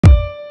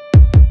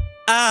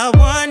I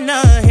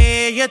wanna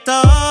hear your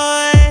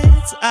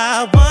thoughts.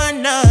 I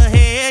wanna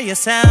hear your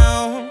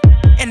sound.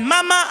 And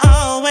mama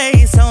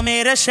always told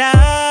me to shout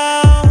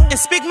and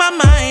speak my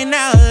mind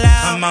out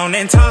loud. Come on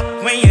and talk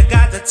when you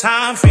got the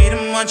time.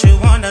 Freedom, want you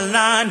on the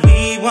line.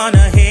 We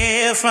wanna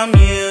hear from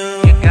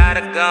you. You got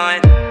it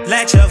going.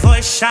 Let your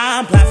voice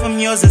shine. Platform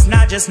yours is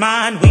not just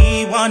mine.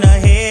 We wanna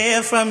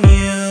hear from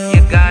you.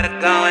 You got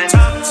it going.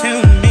 Talk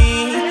to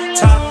me.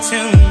 Talk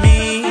to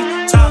me.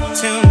 Talk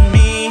to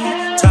me.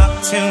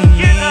 Talk to me.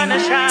 You're gonna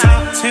shine.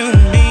 Talk to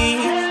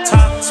me.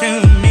 Talk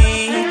to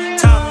me.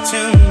 Talk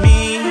to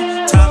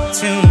me. Talk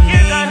to me.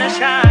 You're gonna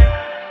shine.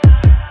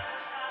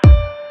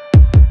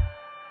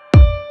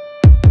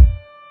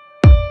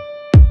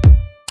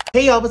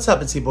 Hey y'all, what's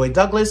up? It's your boy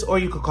Douglas, or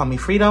you could call me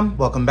Freedom.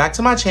 Welcome back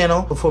to my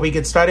channel. Before we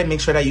get started, make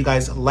sure that you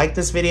guys like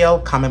this video,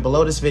 comment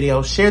below this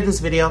video, share this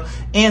video,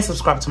 and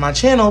subscribe to my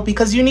channel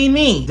because you need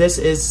me. This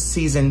is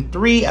season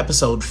 3,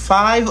 episode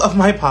 5 of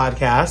my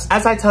podcast.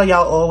 As I tell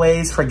y'all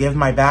always, forgive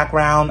my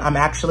background. I'm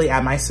actually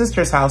at my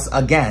sister's house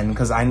again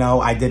because I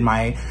know I did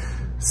my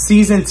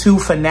season 2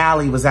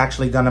 finale was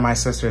actually done in my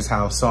sister's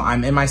house. So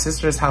I'm in my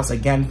sister's house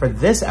again for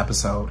this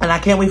episode. And I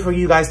can't wait for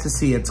you guys to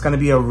see it. It's gonna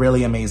be a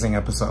really amazing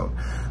episode.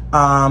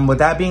 With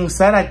that being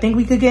said, I think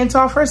we could get into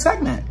our first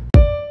segment.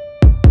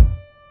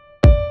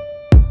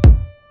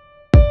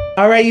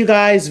 All right, you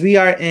guys, we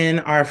are in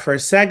our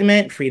first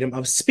segment, freedom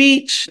of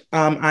speech.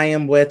 I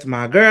am with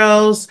my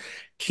girls.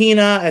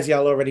 Kina, as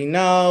y'all already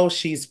know,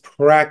 she's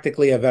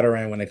practically a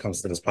veteran when it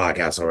comes to this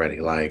podcast already.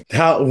 Like,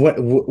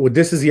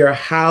 this is your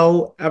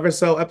how ever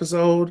so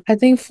episode? I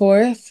think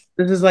 4th.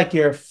 This is like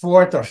your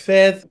 4th or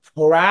 5th.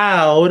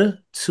 Proud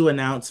to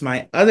announce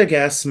my other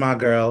guest, my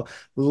girl,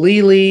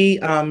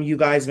 Lele. You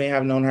guys may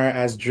have known her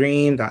as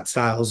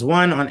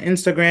dream.styles1 on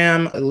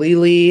Instagram.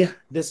 Lele,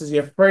 this is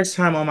your first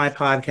time on my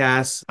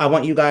podcast. I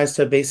want you guys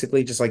to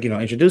basically just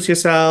introduce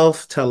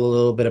yourself, tell a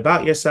little bit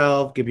about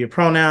yourself, give your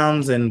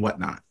pronouns and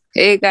whatnot.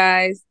 Hey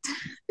guys,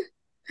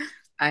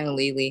 I'm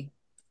Lele,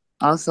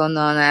 also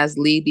known as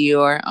Lee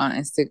Dior on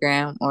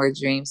Instagram or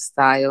Dream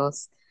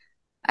Styles.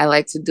 I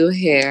like to do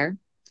hair.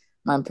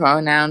 My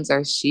pronouns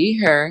are she,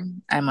 her.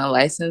 I'm a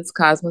licensed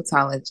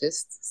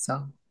cosmetologist,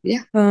 so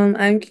yeah.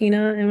 I'm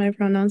Kina and my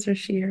pronouns are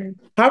she, her.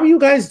 How are you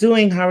guys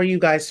doing? How are you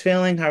guys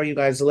feeling? How are you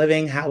guys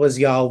living? How was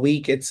y'all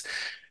week? It's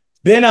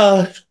been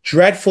a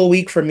dreadful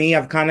week for me.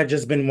 I've kind of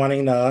just been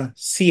wanting to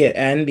see it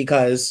end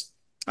because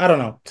I don't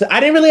know. I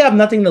didn't really have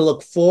nothing to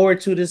look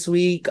forward to this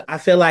week. I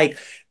feel like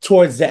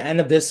towards the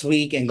end of this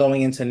week and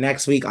going into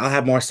next week, I'll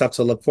have more stuff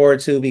to look forward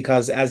to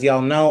because as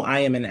y'all know, I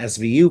am an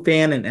SVU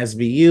fan and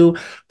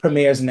SVU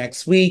premieres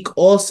next week.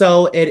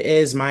 Also, it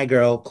is my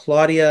girl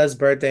Claudia's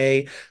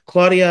birthday.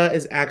 Claudia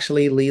is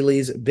actually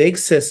Lele's big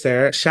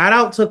sister. Shout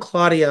out to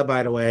Claudia,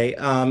 by the way.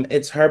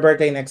 It's her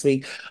birthday next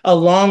week,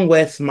 along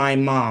with my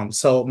mom.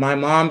 So my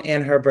mom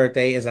and her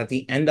birthday is at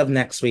the end of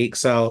next week.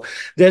 So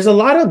there's a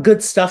lot of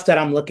good stuff that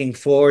I'm looking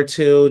forward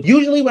to.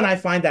 Usually when I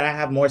find that I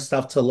have more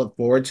stuff to look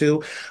forward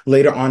to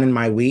later on in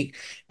my week,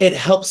 it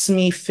helps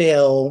me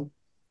feel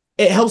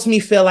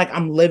like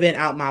I'm living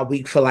out my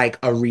week for like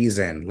a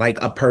reason,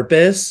 like a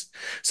purpose.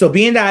 So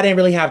being that I didn't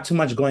really have too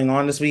much going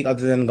on this week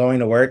other than going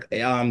to work,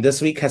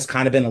 this week has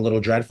kind of been a little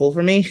dreadful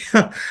for me.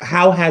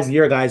 How has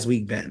your guys'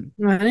 week been?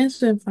 Mine has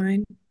been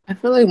fine. I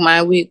feel like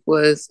my week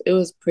was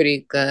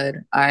pretty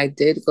good. I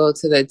did go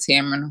to the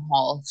Tamron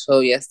Hall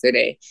show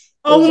yesterday.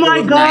 Oh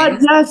my God,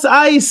 nice. Yes,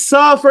 I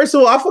saw. First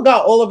of all, I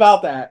forgot all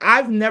about that.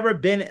 I've never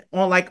been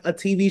on like a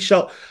TV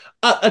show.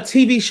 A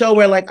TV show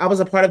where like I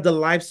was a part of the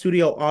live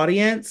studio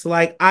audience.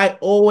 Like I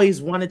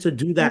always wanted to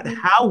do that.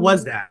 How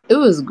was that? It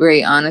was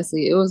great,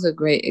 honestly. It was a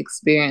great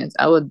experience.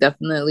 I would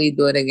definitely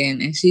do it again.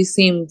 And she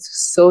seemed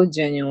so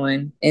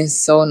genuine and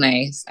so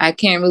nice. I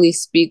can't really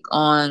speak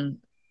on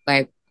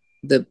like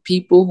the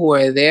people who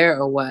are there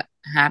or what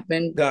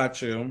happened.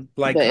 Got you.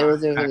 Like but it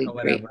was a really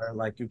great.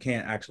 Like you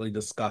can't actually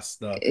discuss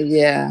the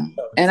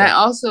And I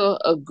also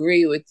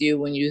agree with you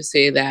when you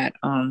say that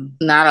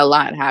not a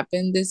lot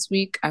happened this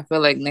week. I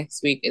feel like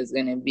next week is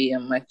gonna be a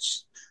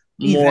much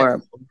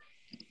more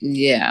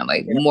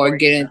more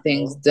getting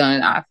things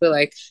done. I feel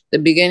like the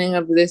beginning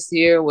of this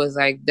year was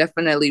like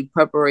definitely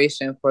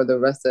preparation for the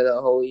rest of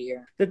the whole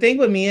year. The thing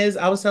with me is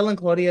I was telling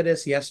Claudia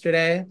this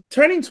yesterday.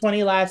 Turning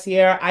 20 last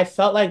year, I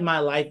felt like my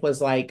life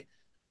was like,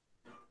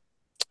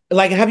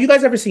 have you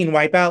guys ever seen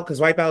Wipeout? Because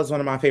Wipeout is one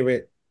of my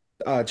favorite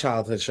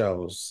childhood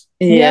shows.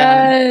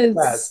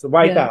 Yes,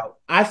 Wipeout. Yeah.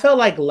 I felt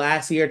like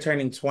last year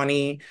turning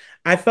 20,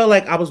 I felt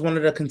like I was one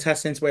of the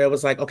contestants where it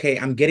was like, okay,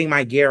 I'm getting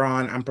my gear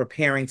on. I'm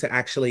preparing to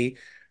actually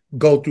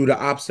go through the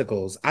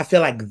obstacles. I feel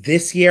like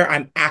this year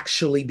I'm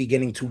actually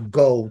beginning to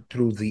go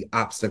through the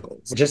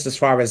obstacles. Just as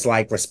far as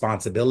like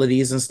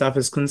responsibilities and stuff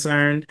is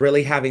concerned,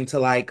 really having to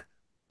like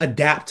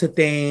adapt to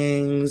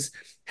things,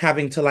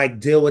 having to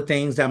like deal with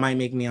things that might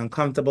make me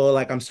uncomfortable.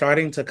 Like I'm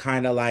starting to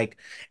kind of like,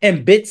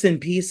 in bits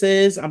and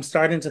pieces, I'm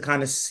starting to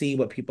kind of see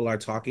what people are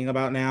talking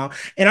about now.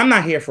 And I'm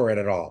not here for it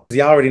at all.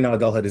 Y'all already know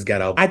adulthood is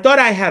ghetto. I thought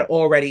I had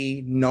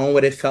already known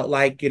what it felt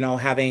like,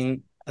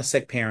 having a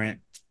sick parent.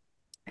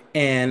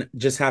 and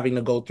just having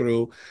to go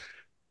through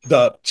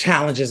the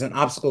challenges and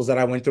obstacles that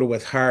I went through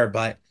with her.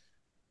 But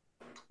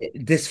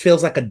this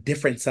feels like a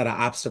different set of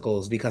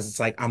obstacles because it's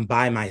like I'm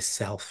by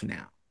myself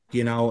now,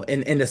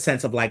 in the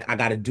sense of like I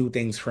got to do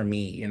things for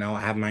me. I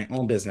have my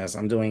own business.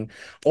 I'm doing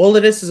all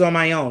of this is on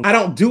my own. I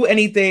don't do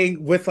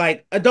anything with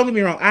like, don't get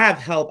me wrong, I have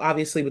help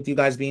obviously with you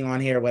guys being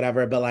on here,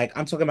 whatever, but like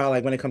I'm talking about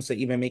like when it comes to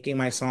even making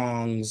my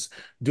songs,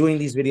 doing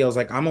these videos,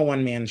 like I'm a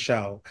one-man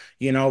show,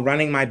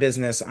 running my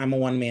business, I'm a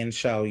one-man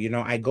show.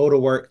 I go to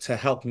work to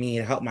help me,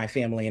 to help my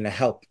family, and to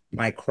help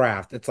my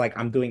craft. It's like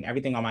I'm doing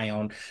everything on my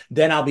own.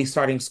 Then I'll be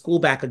starting school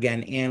back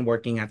again and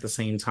working at the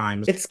same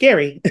time. It's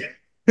scary.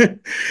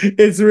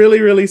 It's really,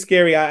 really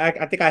scary.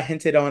 I think I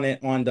hinted on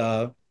it on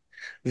the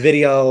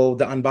video,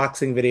 the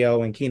unboxing video,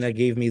 when Kina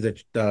gave me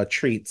the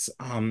treats.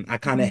 I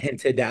kind of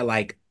hinted that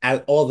like,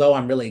 although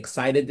I'm really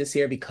excited this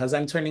year because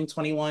I'm turning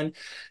 21,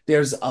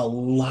 there's a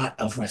lot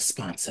of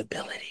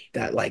responsibility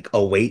that like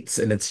awaits,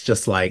 and it's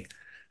just like,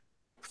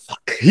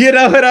 fuck, you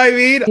know what I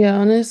mean? Yeah,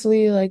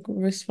 honestly, like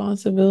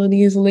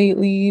responsibilities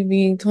lately,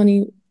 being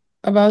 20,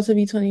 about to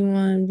be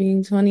 21,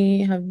 being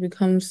 20 have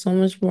become so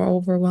much more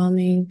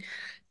overwhelming,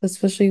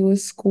 especially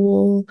with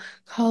school,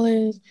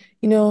 college,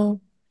 you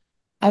know,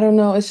 I don't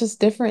know, it's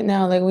just different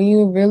now. Like when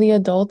you're really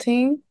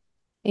adulting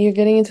and you're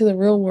getting into the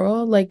real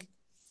world, like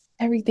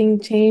everything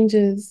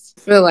changes.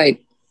 I feel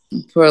like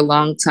for a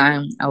long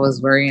time I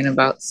was worrying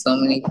about so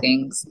many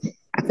things.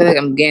 I feel like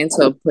I'm getting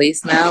to a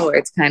place now where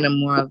it's kind of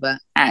more of a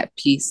at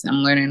peace. I'm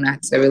learning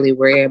not to really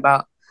worry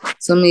about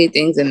so many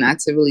things and not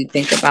to really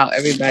think about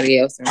everybody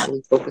else and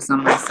really focus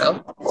on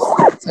myself.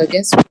 So I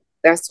guess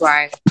that's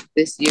why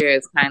this year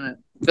is kind of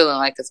feeling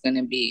like it's going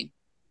to be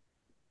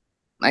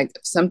like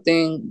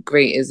something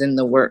great is in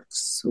the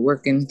works,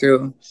 working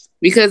through,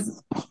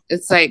 because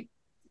it's like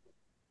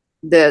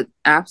the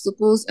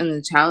obstacles and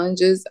the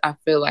challenges, I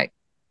feel like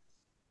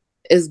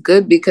is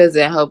good because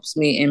it helps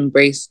me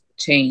embrace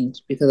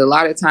change. Because a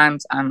lot of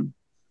times I'm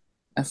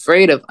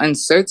afraid of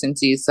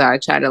uncertainty. So I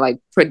try to like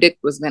predict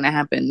what's going to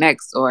happen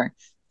next or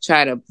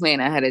try to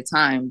plan ahead of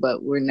time,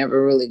 but we're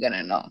never really going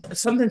to know.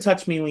 Something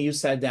touched me when you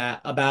said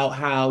that about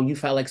how you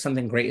felt like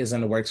something great is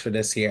in the works for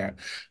this year.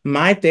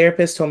 My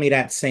therapist told me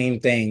that same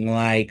thing.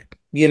 Like,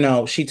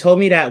 she told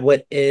me that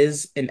what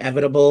is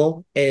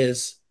inevitable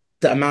is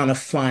the amount of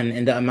fun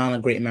and the amount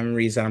of great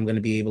memories that I'm going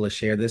to be able to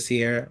share this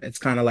year. It's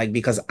kind of like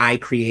because I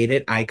create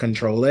it, I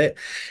control it.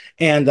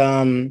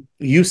 And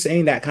you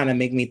saying that kind of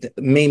made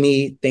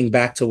me think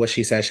back to what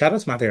she said. Shout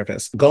out to my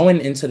therapist.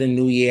 Going into the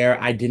new year,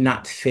 I did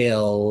not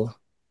feel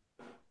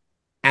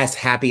as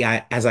happy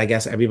as I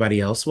guess everybody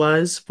else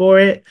was for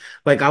it.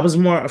 Like I was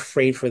more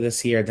afraid for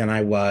this year than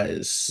I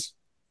was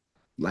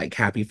like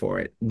happy for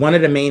it. One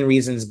of the main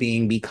reasons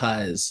being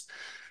because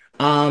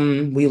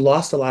we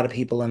lost a lot of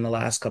people in the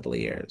last couple of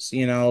years,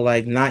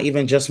 like not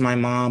even just my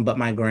mom, but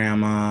my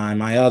grandma and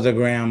my other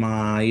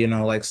grandma,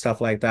 like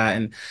stuff like that.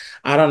 And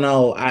I don't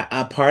know,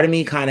 a part of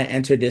me kind of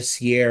entered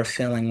this year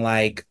feeling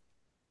like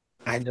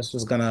I just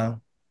was gonna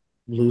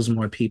lose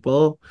more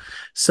people.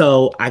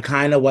 So I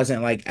kind of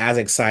wasn't like as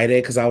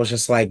excited because I was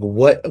just like,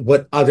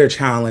 what other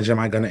challenge am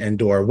I going to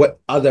endure? What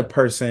other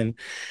person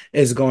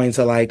is going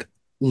to like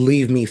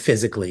leave me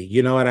physically?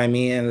 You know what I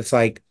mean? And it's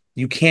like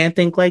you can't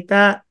think like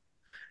that.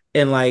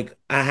 And like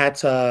I had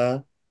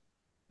to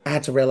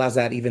realize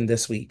that even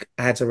this week.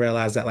 I had to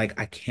realize that like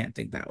I can't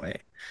think that way.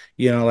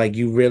 Like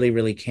you really,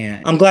 really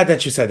can't. I'm glad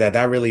that you said that.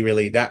 That really,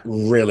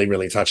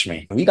 really touched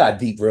me. We got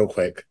deep real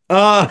quick.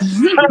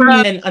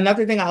 And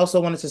another thing I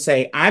also wanted to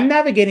say, I'm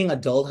navigating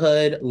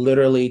adulthood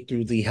literally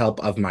through the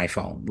help of my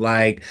phone.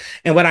 Like,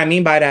 and what I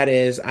mean by that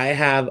is I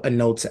have a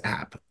notes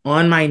app.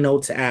 On my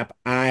notes app,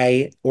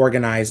 I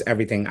organize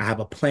everything. I have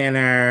a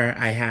planner,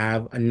 I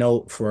have a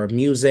note for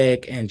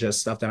music and just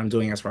stuff that I'm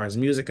doing as far as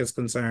music is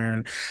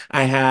concerned.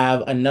 I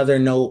have another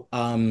note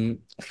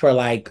for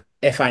like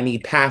if I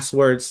need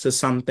passwords to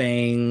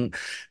something.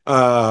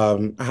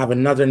 I have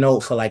another note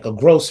for like a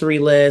grocery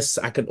list.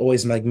 I could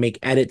always like make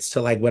edits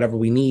to like whatever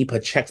we need,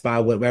 put checks by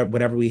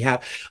whatever we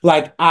have.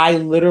 Like I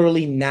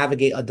literally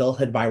navigate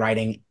adulthood by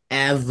writing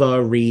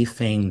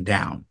everything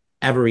down,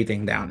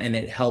 and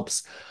it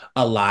helps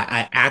a lot.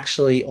 I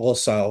actually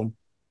also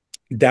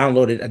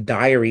downloaded a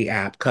diary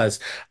app because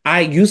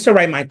I used to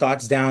write my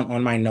thoughts down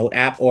on my note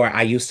app, or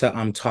I used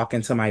to talk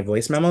into my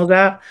voice memos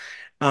app.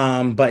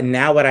 But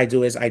now what I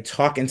do is I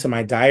talk into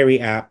my diary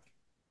app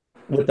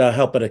with the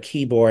help of the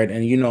keyboard.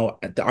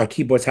 And our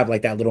keyboards have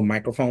like that little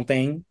microphone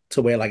thing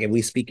to where like if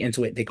we speak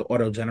into it, they could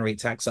auto generate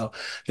text. So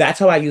that's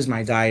how I use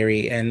my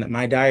diary. And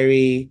my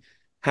diary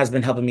has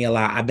been helping me a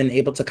lot. I've been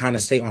able to kind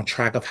of stay on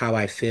track of how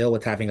I feel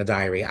with having a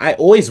diary. I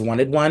always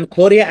wanted one.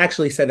 Claudia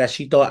actually said that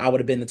she thought I would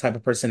have been the type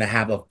of person to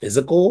have a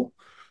physical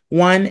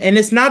one. And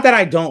it's not that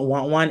I don't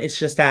want one. It's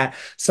just that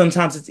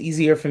sometimes it's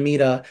easier for me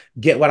to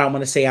get what I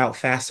want to say out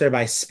faster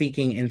by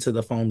speaking into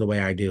the phone the way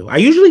I do. I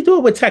usually do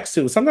it with text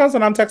too. Sometimes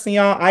when I'm texting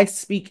y'all, I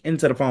speak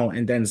into the phone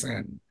and then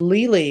send.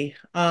 Lele,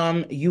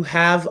 you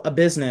have a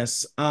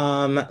business.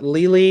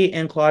 Lele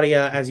and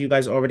Claudia, as you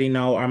guys already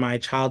know, are my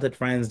childhood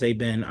friends. They've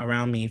been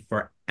around me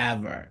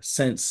forever,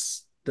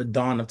 since the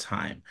dawn of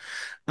time.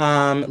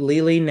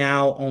 Lele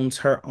now owns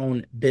her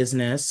own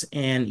business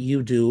and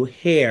you do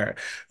hair.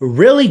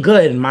 Really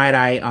good, might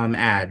I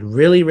add.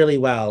 Really, really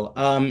well.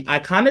 I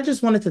kind of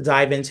just wanted to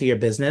dive into your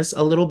business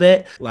a little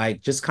bit. Like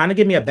just kind of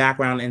give me a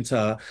background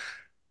into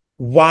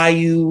why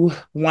you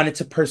wanted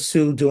to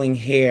pursue doing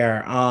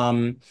hair.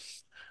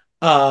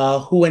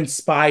 Who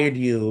inspired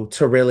you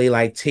to really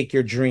like take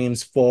your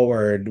dreams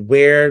forward?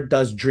 Where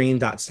does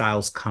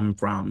Dream.Styles come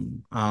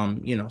from?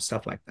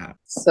 Stuff like that.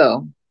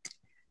 So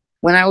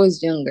when I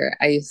was younger,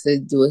 I used to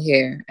do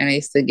hair and I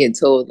used to get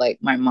told like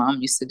my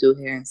mom used to do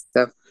hair and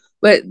stuff.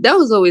 But that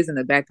was always in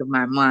the back of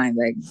my mind,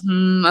 like,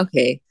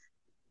 okay.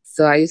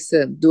 So I used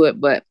to do it,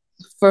 but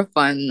for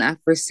fun, not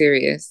for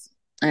serious.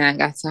 And I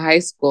got to high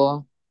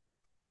school.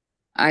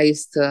 I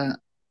used to,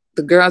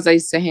 the girls I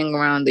used to hang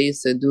around, they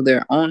used to do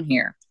their own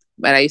hair,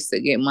 but I used to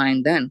get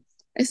mine done.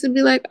 I used to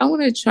be like, I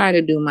want to try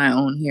to do my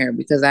own hair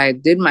because I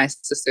did my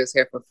sister's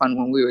hair for fun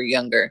when we were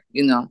younger,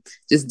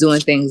 just doing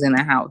things in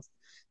the house.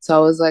 So I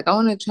was like, I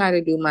want to try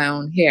to do my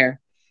own hair.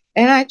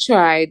 And I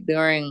tried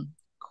during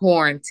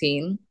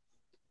quarantine.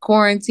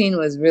 Quarantine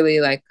was really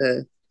like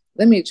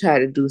let me try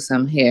to do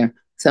some hair.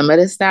 Some of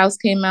the styles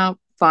came out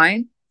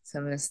fine.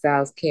 Some of the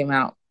styles came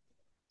out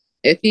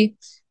iffy.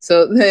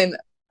 So then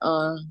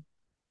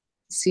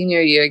senior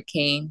year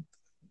came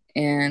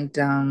and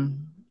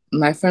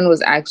my friend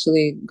was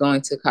actually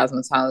going to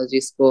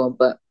cosmetology school,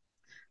 but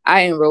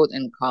I enrolled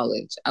in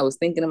college. I was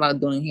thinking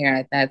about doing hair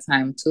at that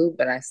time too,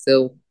 but I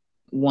still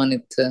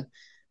wanted to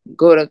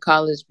go to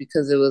college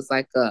because it was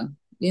like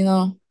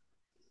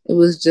it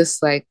was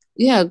just like,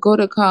 yeah, go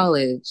to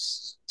college,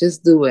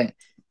 just do it.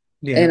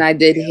 Yeah. And I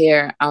did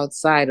hair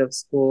outside of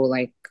school,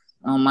 like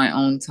on my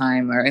own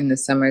time or in the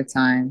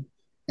summertime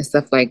and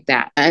stuff like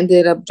that. I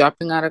ended up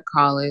dropping out of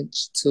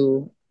college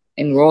to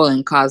enroll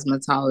in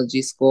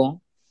cosmetology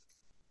school.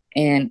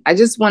 And I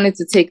just wanted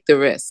to take the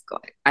risk.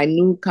 Like, I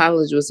knew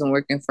college wasn't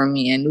working for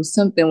me. I knew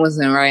something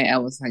wasn't right. I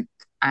was like,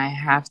 I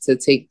have to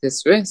take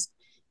this risk.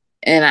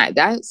 And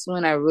that's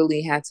when I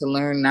really had to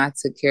learn not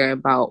to care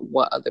about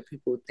what other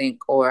people think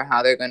or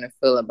how they're going to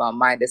feel about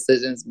my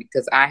decisions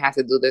because I had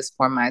to do this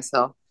for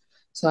myself.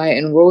 So I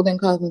enrolled in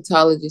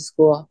cosmetology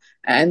school.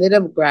 I ended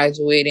up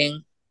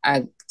graduating.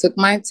 I took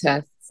my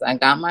tests. I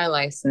got my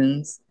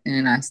license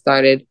and I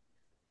started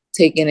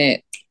taking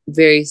it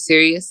very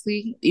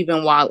seriously.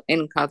 Even while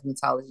in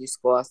cosmetology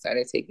school, I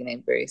started taking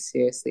it very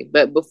seriously.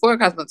 But before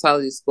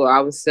cosmetology school, I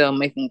was still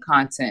making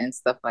content and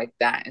stuff like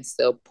that and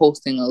still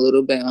posting a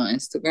little bit on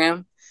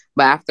Instagram.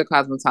 But after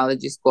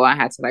cosmetology school, I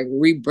had to like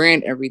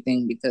rebrand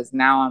everything because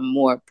now I'm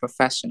more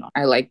professional.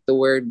 I like the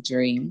word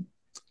dream.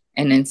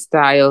 And then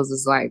styles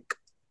is like,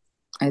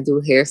 I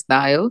do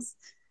hairstyles.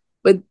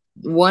 But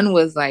one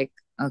was like,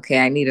 okay,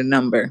 I need a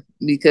number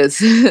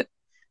because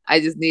I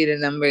just need a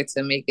number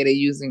to make it a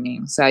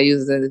username. So I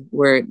use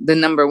the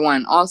number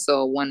one.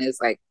 Also, one is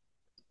like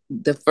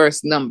the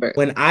first number.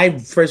 When I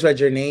first read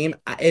your name,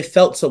 it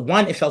felt so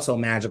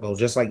magical,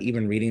 just like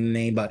even reading the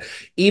name. But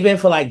even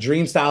for like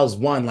Dream Styles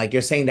one, like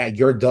you're saying that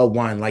you're the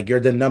one, like you're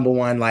the number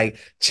one, like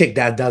chick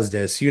that does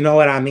this. You know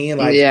what I mean?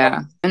 Like,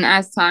 Yeah. And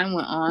as time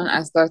went on,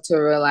 I start to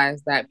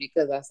realize that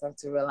because I start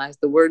to realize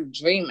the word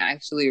dream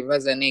actually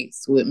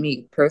resonates with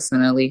me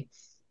personally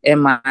in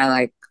my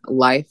like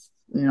life.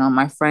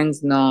 My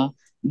friends know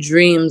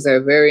dreams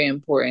are very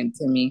important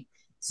to me.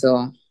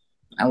 So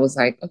I was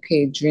like,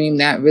 okay, dream,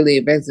 that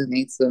really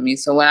resonates with me.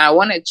 So when I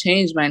want to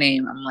change my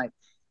name, I'm like,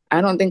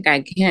 I don't think I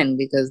can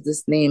because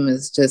this name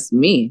is just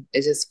me.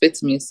 It just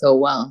fits me so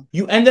well.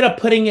 you ended up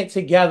putting it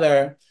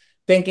together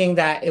thinking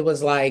that it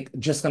was like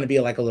just going to be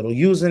like a little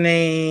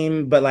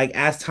username, but like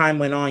as time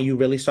went on you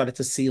really started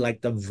to see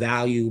like the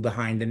value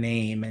behind the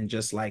name and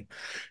just like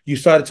you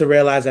started to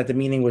realize that the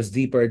meaning was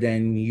deeper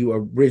than you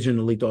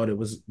originally thought it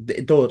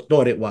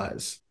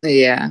was.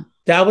 Yeah.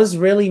 That was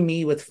really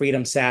me with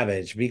Freedom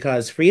Savage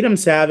because Freedom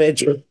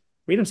Savage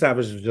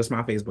was just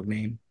my Facebook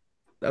name.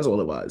 That's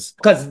all it was.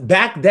 Because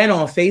back then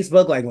on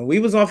Facebook, like when we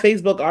was on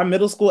Facebook, our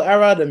middle school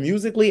era, the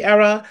Musically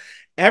era,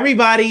 every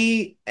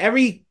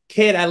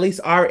kid, at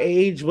least our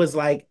age, was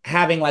like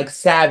having like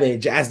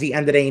Savage as the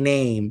end of their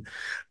name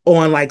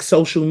on like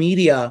social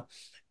media.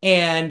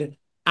 And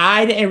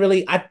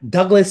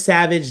Douglas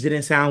Savage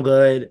didn't sound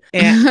good.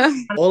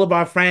 And all of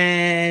our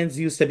friends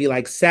used to be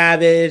like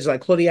Savage.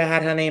 Like Claudia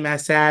had her name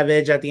as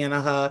Savage at the end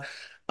of her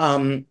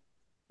um,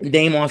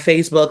 name on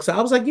Facebook. So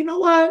I was like, you know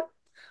what?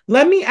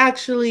 let me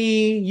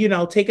actually,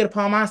 take it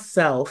upon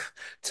myself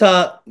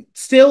to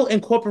still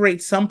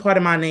incorporate some part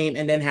of my name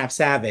and then have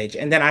Savage.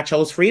 And then I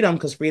chose Freedom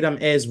because Freedom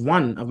is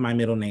one of my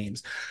middle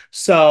names.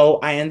 So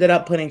I ended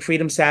up putting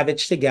Freedom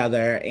Savage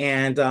together.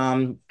 And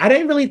I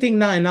didn't really think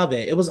nothing of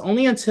it. It was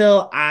only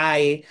until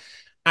I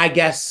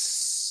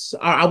guess,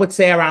 I would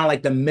say around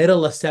like the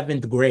middle of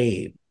seventh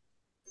grade,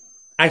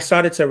 I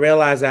started to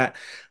realize that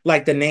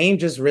like the name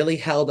just really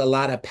held a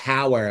lot of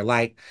power.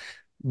 Like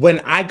when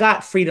I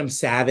got Freedom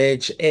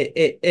Savage,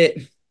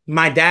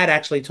 my dad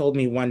actually told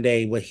me one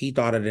day what he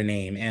thought of the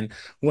name. And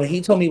when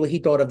he told me what he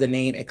thought of the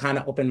name, it kind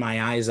of opened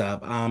my eyes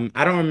up.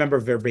 I don't remember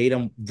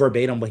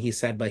verbatim what he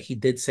said, but he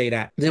did say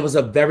that there was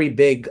a very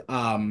big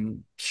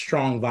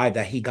strong vibe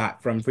that he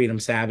got from Freedom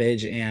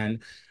Savage. And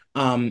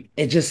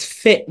it just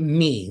fit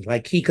me.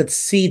 Like he could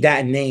see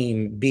that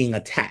name being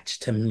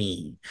attached to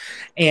me.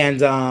 And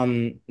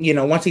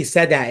once he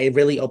said that, it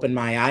really opened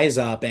my eyes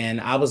up.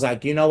 And I was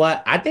like, you know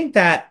what? I think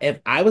that if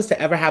I was to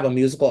ever have a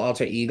musical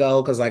alter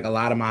ego, because like a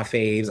lot of my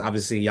faves,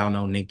 obviously y'all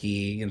know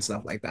Nicki and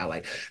stuff like that,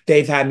 like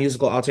they've had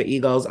musical alter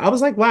egos. I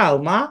was like, wow,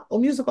 my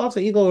musical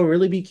alter ego would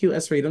really be cute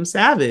as Freedom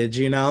Savage,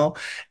 you know?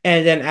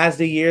 And then as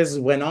the years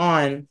went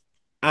on,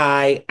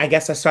 I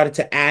guess I started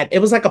to add, it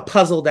was like a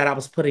puzzle that I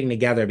was putting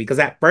together because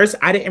at first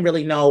I didn't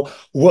really know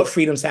what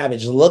Freedom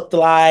Savage looked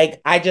like.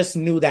 I just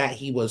knew that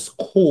he was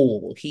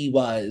cool. He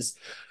was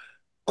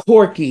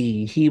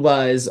quirky. He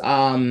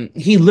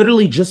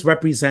literally just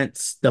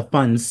represents the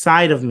fun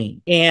side of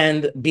me.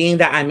 And being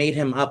that I made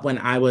him up when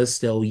I was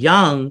still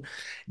young,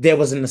 there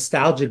was a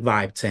nostalgic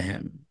vibe to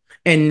him.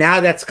 And now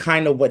that's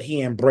kind of what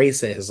he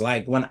embraces.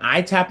 Like when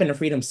I tap into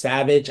Freedom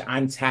Savage,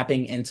 I'm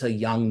tapping into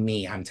young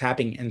me. I'm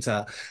tapping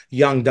into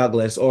young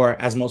Douglas,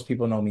 or as most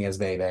people know me as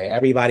Bebe.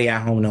 Everybody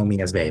at home know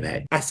me as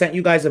Bebe. I sent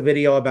you guys a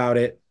video about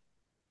it.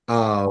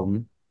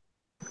 Um,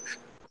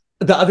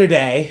 the other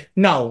day,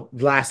 no,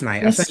 last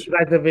night, I sent Yes. you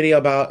guys a video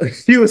about,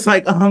 he was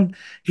like,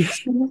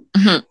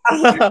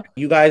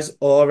 you guys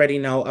already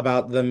know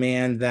about the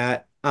man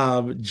that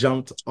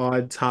jumped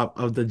on top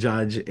of the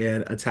judge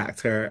and attacked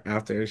her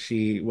after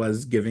she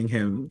was giving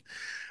him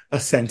a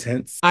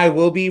sentence. I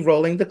will be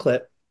rolling the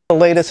clip. The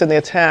latest in the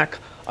attack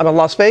on a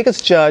Las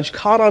Vegas judge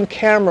caught on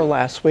camera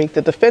last week.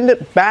 The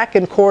defendant back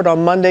in court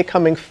on Monday,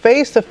 coming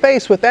face to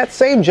face with that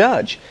same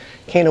judge.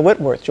 Kana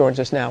Whitworth joins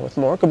us now with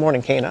more. Good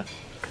morning, Kana.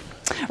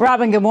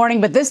 Robin, good morning.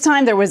 But this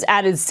time there was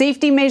added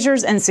safety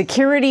measures and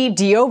security.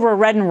 Deobra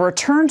Redden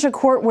returned to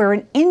court where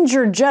an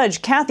injured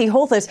judge, Kathy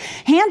Holthus,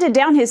 handed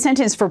down his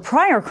sentence for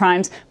prior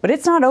crimes. But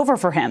it's not over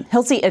for him.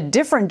 He'll see a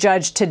different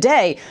judge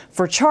today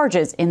for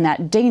charges in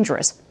that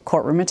dangerous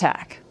courtroom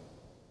attack.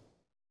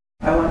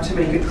 I want to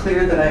make it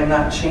clear that I am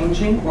not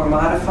changing or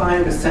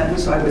modifying the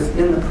sentence I was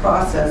in the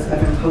process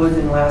of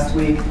imposing last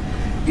week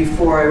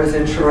before I was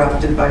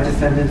interrupted by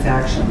defendant's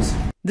actions.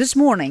 This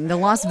morning, the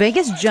Las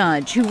Vegas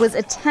judge who was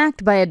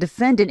attacked by a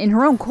defendant in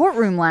her own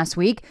courtroom last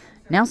week,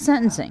 now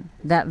sentencing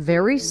that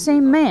very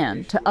same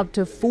man to up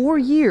to 4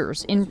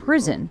 years in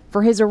prison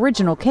for his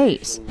original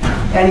case.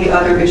 Any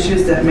other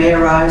issues that may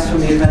arise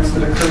from the events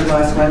that occurred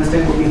last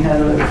Wednesday will be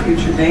handled at a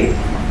future date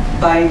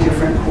by a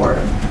different court.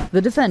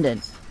 The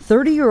defendant,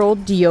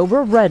 30-year-old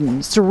Deobra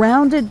Redden,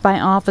 surrounded by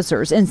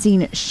officers and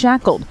seen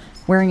shackled,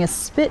 wearing a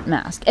spit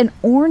mask and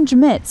orange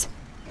mitts,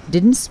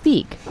 didn't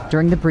speak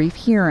during the brief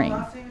hearing.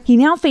 He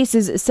now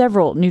faces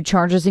several new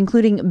charges,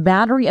 including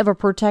battery of a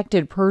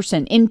protected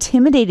person,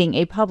 intimidating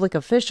a public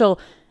official,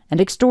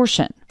 and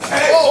extortion.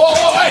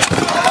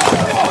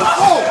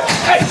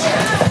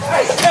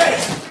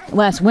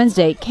 Last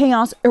Wednesday,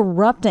 chaos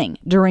erupting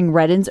during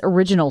Redden's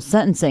original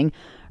sentencing,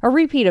 a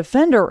repeat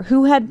offender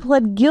who had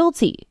pled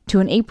guilty to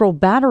an April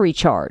battery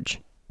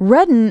charge.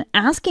 Redden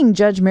asking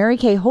Judge Mary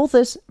Kay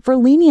Holthus for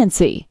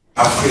leniency.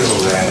 I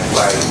feel that,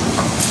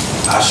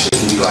 I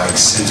shouldn't be,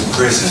 sent to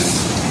prison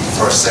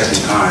for a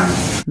second time.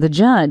 The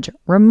judge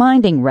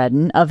reminding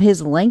Redden of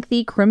his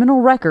lengthy criminal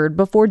record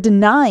before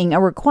denying a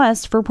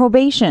request for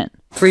probation.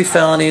 3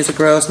 felonies, a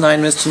gross,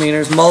 9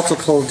 misdemeanors,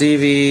 multiple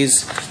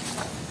DVs.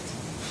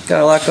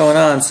 Got a lot going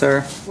on,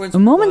 sir.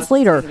 Moments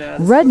later,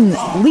 Redden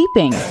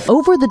leaping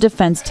over the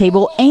defense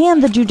table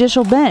and the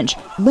judicial bench,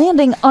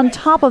 landing on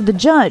top of the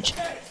judge,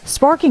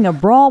 sparking a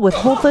brawl with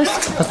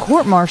Holthus, a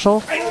court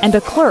marshal, and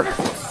a clerk,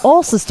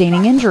 all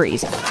sustaining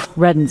injuries.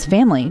 Redden's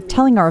family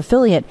telling our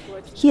affiliate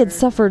he had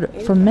suffered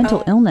from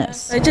mental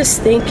illness. I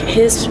just think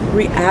his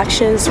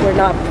reactions were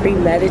not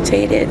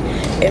premeditated.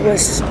 It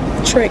was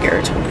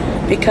triggered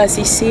because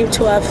he seemed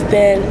to have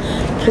been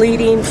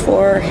pleading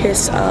for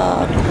his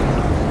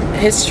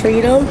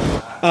freedom.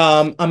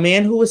 A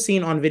man who was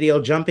seen on video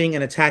jumping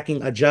and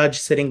attacking a judge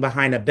sitting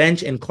behind a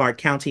bench in Clark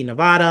County,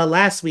 Nevada,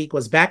 last week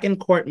was back in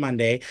court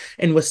Monday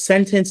and was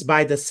sentenced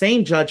by the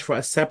same judge for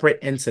a separate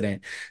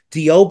incident.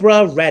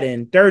 Deobra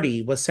Redden,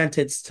 30, was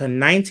sentenced to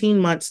 19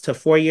 months to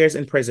 4 years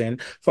in prison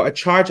for a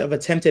charge of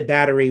attempted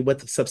battery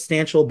with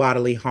substantial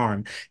bodily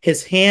harm.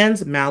 His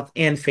hands, mouth,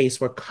 and face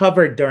were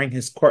covered during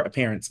his court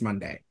appearance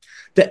Monday.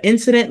 The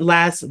incident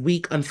last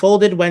week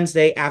unfolded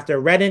Wednesday after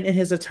Redden and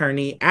his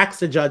attorney asked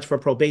the judge for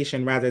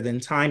probation rather than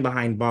time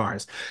behind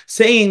bars,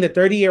 saying the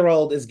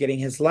 30-year-old is getting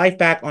his life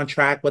back on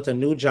track with a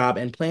new job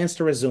and plans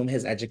to resume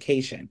his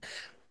education.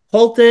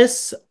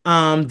 Holthus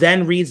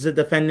then reads the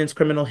defendant's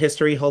criminal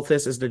history.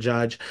 Holthus is the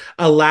judge,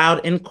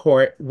 aloud in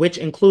court, which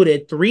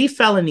included 3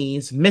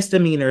 felonies,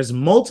 misdemeanors,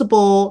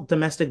 multiple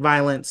domestic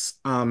violence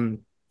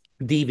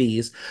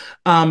DVs,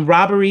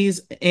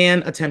 robberies,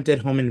 and attempted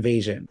home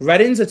invasion.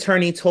 Redden's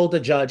attorney told the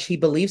judge he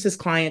believes his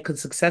client could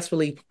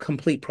successfully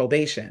complete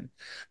probation.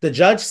 The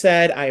judge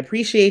said, "I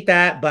appreciate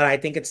that, but I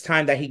think it's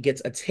time that he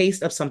gets a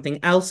taste of something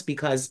else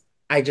because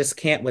I just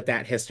can't with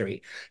that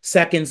history."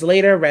 Seconds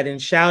later, Redden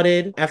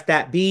shouted, "F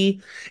that B,"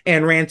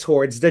 and ran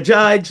towards the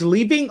judge,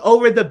 leaping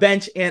over the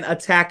bench and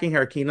attacking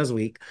her. Keena's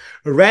weak.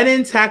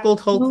 Redden tackled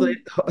Holtz.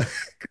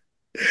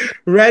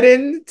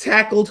 Redden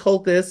tackled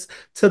Holthus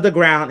to the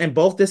ground and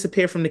both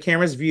disappeared from the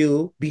camera's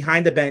view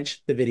behind the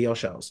bench, the video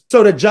shows.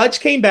 So the judge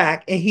came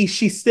back and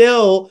she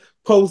still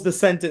posed the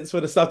sentence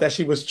for the stuff that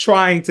she was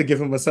trying to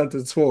give him a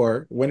sentence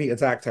for when he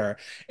attacked her.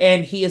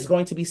 And he is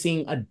going to be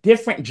seeing a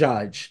different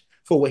judge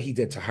for what he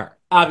did to her.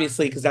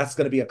 Obviously, because that's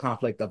going to be a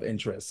conflict of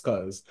interest.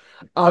 Because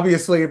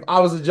obviously, if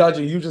I was a judge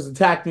and you just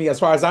attacked me, as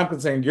far as I'm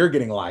concerned, you're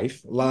getting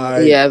life.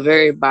 Yeah,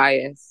 very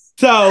biased.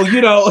 So,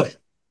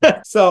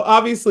 so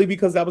obviously,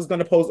 because that was going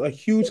to pose a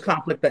huge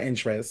conflict of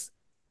interest,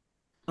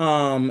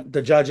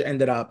 the judge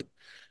ended up,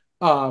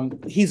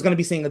 he's going to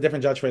be seeing a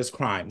different judge for his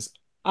crimes.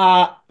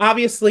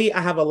 Obviously,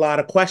 I have a lot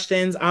of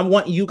questions. I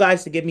want you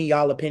guys to give me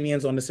y'all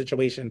opinions on the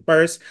situation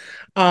first.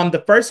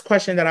 The first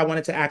question that I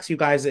wanted to ask you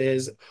guys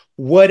is,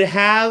 would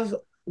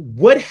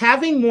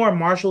having more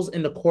marshals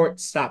in the court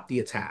stop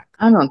the attack?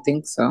 I don't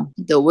think so.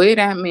 The way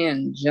that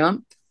man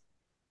jumped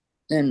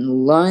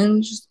and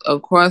lunged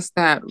across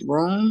that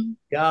room,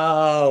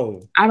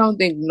 I don't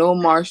think no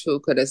marshal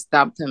could have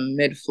stopped him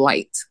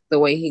mid-flight the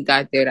way he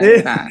got there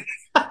that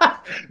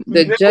fast.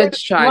 The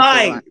judge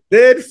tried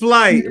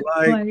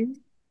to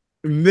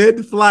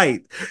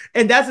mid-flight.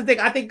 And that's the thing.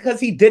 I think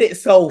because he did it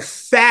so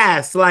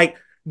fast, like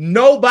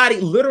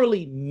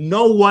literally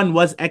no one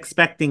was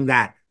expecting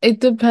that.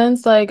 It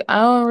depends. Like, I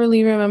don't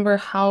really remember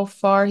how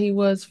far he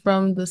was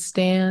from the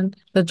stand,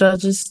 the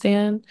judge's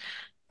stand.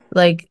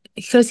 Like,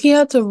 because he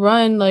had to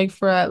run like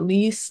for at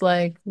least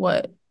like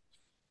what,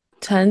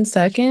 10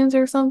 seconds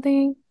or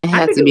something? It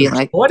had to be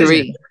like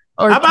 3.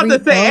 I'm about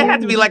to say it had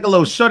to be like a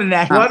little shorter than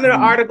that. One of the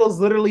articles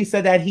literally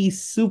said that he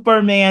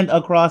Superman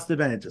across the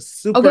bench.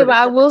 Okay, but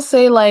I will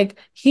say, like,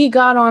 he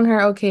got on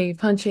her, okay,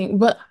 punching,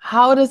 but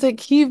how does it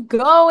keep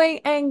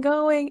going and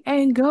going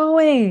and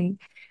going?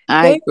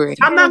 I agree.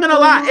 I'm not gonna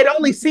lie, it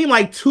only seemed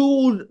like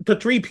 2 to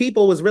 3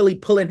 people was really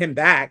pulling him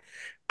back.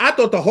 I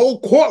thought the whole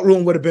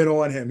courtroom would have been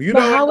on him.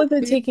 But how is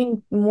it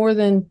taking more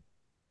than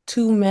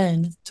 2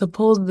 men to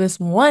pull this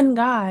one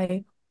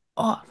guy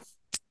off?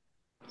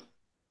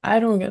 I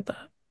don't get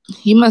that.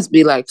 He must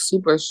be like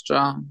super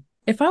strong.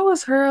 If I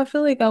was her, I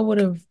feel like I would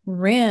have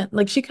ran.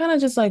 Like, she kind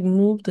of just like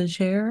moved the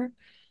chair.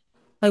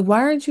 Like,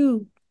 why aren't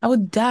you? I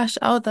would dash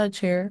out that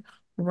chair,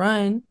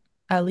 run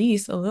at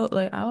least a little.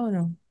 Like, I don't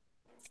know.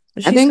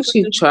 I think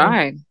she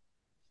tried,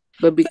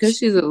 but because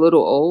she's a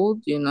little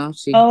old,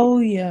 she. Oh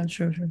yeah,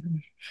 true.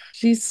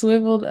 She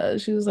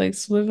swiveled. She was like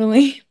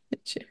swiveling the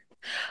chair.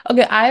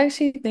 Okay, I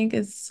actually think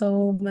it's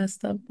so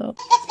messed up though.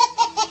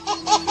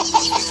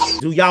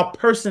 Do y'all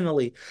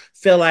personally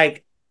feel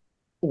like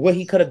what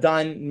he could have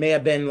done may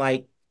have been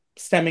like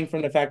stemming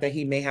from the fact that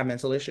he may have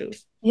mental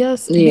issues?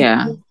 Yes.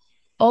 Yeah.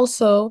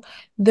 Also,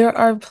 there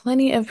are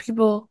plenty of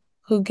people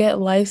who get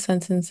life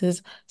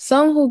sentences,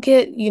 some who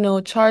get,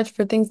 charged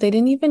for things they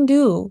didn't even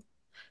do,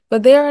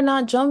 but they are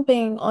not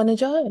jumping on a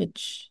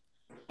judge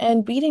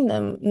and beating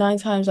them 9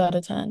 times out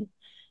of 10.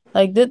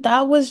 Like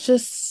that was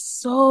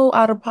just so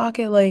out of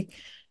pocket. Like,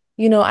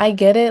 I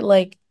get it.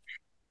 Like,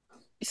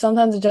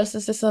 sometimes the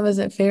justice system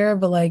isn't fair,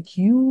 but like,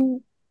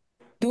 you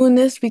doing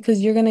this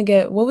because you're gonna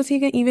get, what was he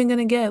even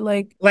gonna get?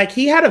 Like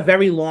he had a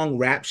very long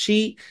rap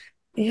sheet.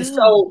 Yeah,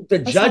 so the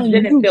judge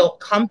didn't feel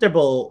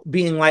comfortable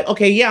being like,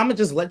 okay, yeah, I'm gonna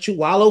just let you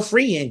wallow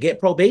free and get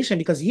probation,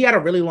 because he had a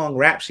really long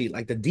rap sheet.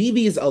 Like, the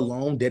DVs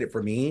alone did it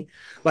for me.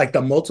 Like,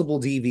 the multiple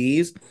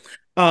DVs.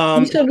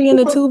 He should be in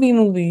the Tubi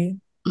movie.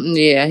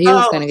 Yeah, he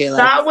was gonna get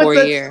like 4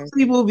 years.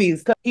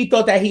 Movies. He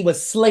thought that he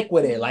was slick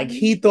with it. Like,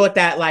 he thought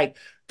that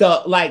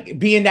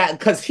being that,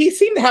 because he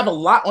seemed to have a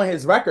lot on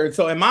his record.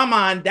 So in my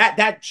mind,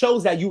 that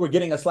shows that you were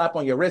getting a slap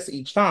on your wrist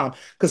each time.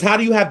 Because how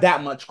do you have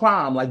that much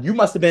crime? Like, you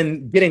must have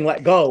been getting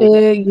let go.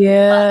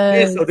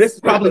 Yeah. So this is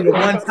probably the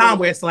one time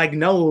where it's like,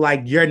 no,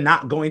 like, you're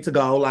not going to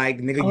go. Like,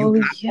 nigga,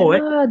 you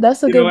got yeah,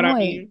 that's a good point. I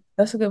mean?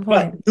 That's a good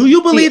point. But do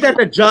you believe that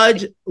the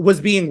judge was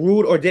being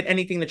rude or did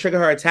anything to trigger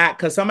her attack?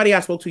 Because somebody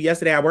I spoke to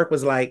yesterday at work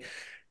was like,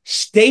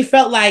 they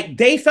felt like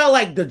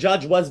the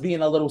judge was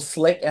being a little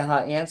slick in her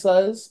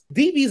answers.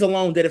 DVs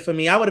alone did it for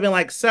me. I would have been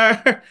like,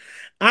 sir,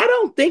 I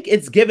don't think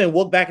it's given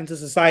walk back into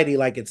society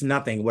like it's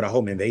nothing with a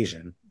home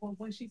invasion. Well,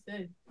 what she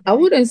said. I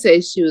wouldn't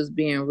say she was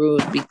being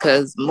rude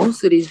because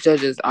most of these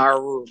judges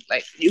are rude.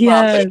 Like you go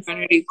on Yes.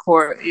 paternity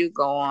court, you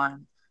go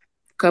on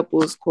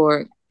couples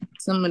court.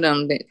 Some of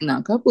them,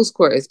 couples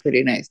court is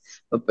pretty nice,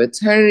 but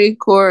paternity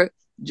court,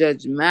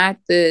 Judge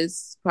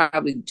Mathis,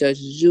 probably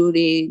Judge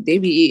Judy, they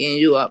be eating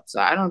you up.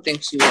 So I don't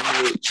think she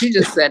was rude. She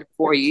just said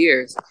 4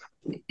 years,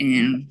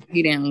 and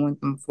he didn't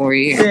want them 4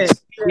 years.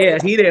 Yeah,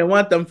 he didn't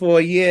want them 4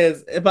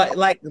 years. But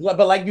like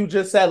you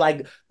just said,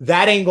 like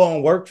that ain't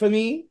gonna work for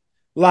me.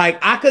 Like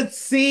I could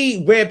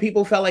see where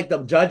people felt like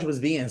the judge was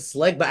being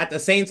slick, but at the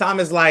same time,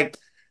 it's like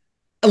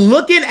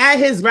looking at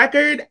his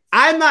record,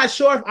 I'm not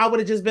sure if I would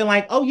have just been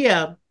like, oh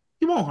yeah,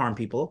 he won't harm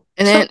people.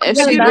 And then if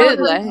she did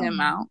let him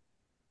out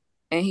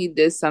and he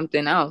did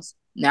something else,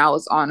 now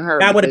it's on her.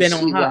 That would have been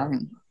on her.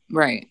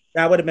 Right.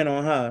 That would have been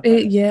on her.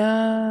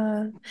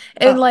 Yeah.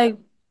 And like,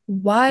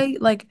 why,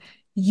 like,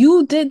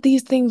 you did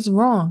these things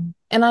wrong.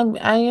 And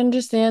I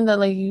understand that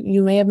like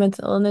you may have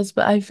mental illness,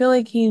 but I feel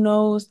like he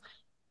knows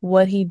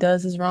what he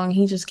does is wrong.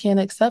 He just can't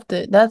accept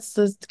it. That's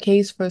the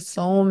case for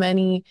so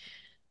many.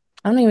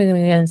 I'm not even gonna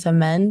get into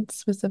men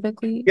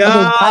specifically. Yo,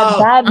 okay,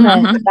 bad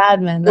men.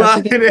 Bad men.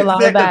 That's a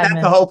lot of bad men.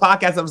 That's the whole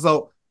podcast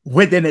episode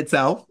within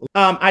itself.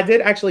 I did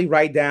actually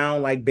write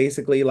down like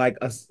basically like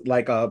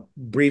a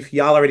brief.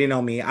 Y'all already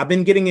know me. I've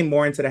been getting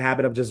more into the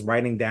habit of just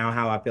writing down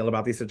how I feel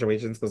about these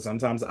situations because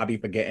sometimes I'll be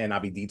forgetting,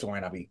 I'll be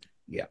detouring,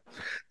 yeah.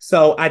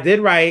 So I did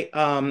write.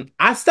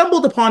 I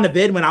stumbled upon the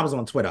vid when I was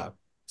on Twitter.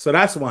 So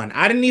that's one.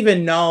 I didn't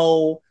even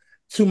know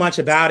too much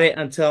about it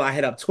until I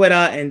hit up Twitter,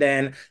 and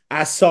then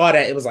I saw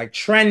that it was like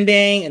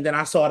trending, and then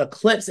I saw the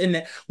clips,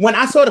 and when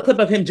I saw the clip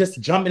of him just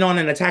jumping on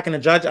and attacking the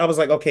judge, I was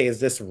like, okay, is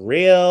this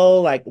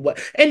real? Like what?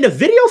 And the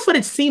video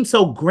footage seemed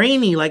so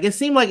grainy, like it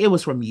seemed like it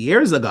was from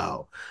years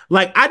ago.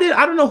 Like I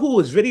don't know who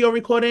was video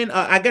recording.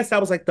 I guess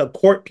that was like the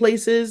court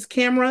places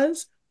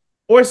cameras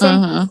or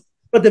something.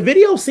 But the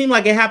video seemed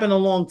like it happened a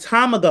long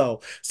time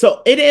ago.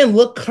 So it didn't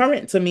look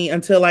current to me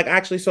until like I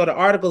actually saw the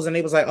articles, and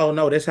it was like, oh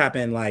no, this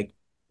happened like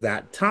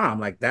that time,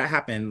 like that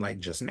happened like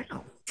just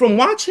now. From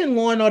watching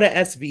Law and Order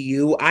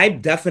SVU,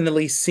 I've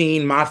definitely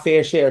seen my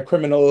fair share of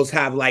criminals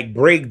have like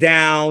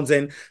breakdowns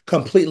and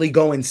completely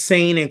go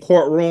insane in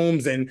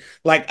courtrooms. And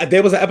like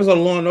there was an episode of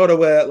Law and Order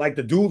where like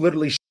the dude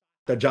literally shot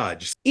the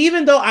judge.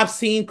 Even though I've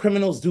seen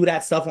criminals do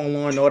that stuff on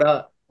Law and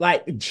Order,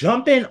 like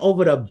jumping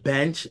over the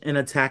bench and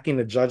attacking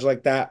the judge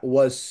like that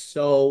was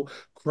so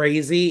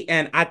crazy.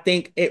 And I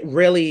think it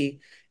really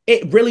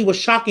was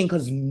shocking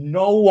because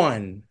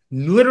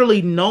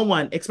literally no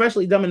one,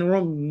 especially them in the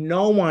room,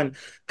 no one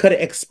could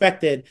have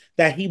expected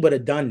that he would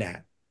have done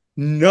that.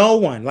 No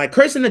one, like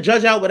cursing the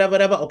judge out, whatever,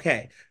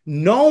 okay.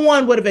 No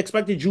one would have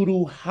expected you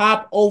to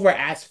hop over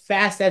as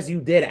fast as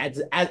you did,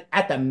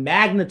 at the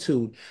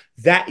magnitude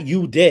that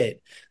you did.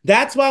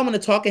 That's why when the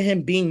talk of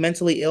him being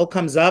mentally ill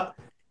comes up,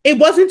 it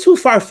wasn't too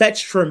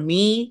far-fetched for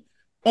me,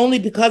 only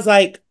because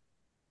like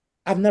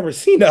I've never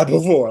seen that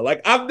before.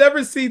 Like I've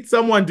never seen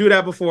someone do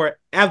that before,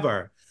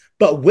 ever.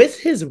 But with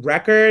his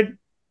record,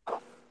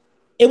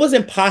 it was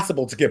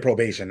impossible to get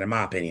probation, in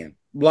my opinion.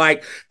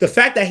 Like the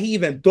fact that he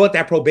even thought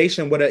that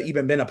probation would have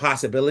even been a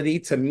possibility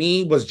to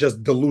me was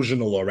just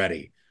delusional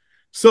already.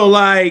 So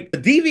like the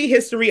DV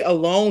history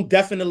alone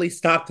definitely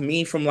stopped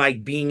me from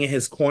like being in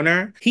his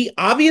corner. He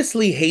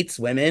obviously hates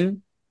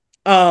women.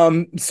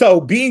 So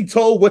being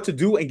told what to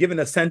do and given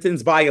a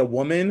sentence by a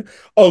woman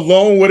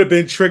alone would have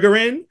been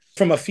triggering.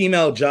 From a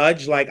female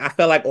judge, like I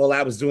felt like all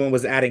I was doing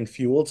was adding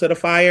fuel to the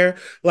fire.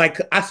 Like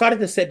I started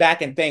to sit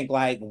back and think,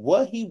 like,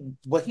 what he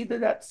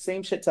did that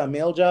same shit to a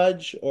male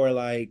judge, or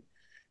like,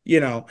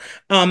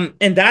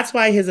 and that's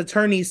why his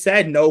attorneys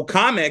said no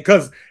comment,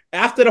 because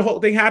after the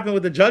whole thing happened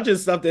with the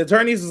judges stuff, the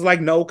attorneys was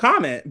like no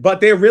comment, but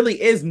there really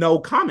is no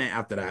comment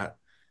after that,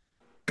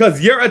 because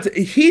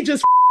he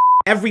just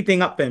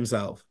everything up for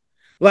himself,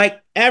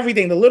 like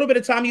everything. The little bit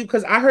of time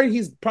because I heard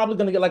he's probably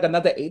gonna get like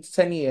another 8 to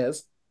 10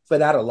 years for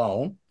that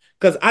alone.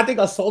 Because I think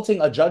assaulting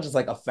a judge is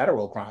like a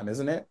federal crime,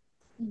 isn't it?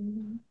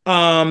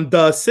 Mm-hmm.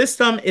 The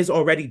system is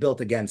already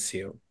built against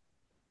you.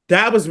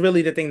 That was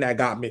really the thing that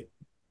got me.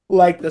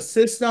 Like the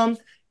system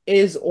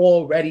is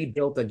already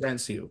built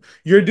against you.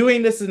 You're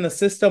doing this in a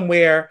system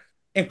where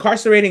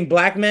incarcerating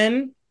Black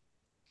men,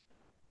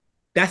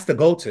 that's the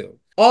go-to.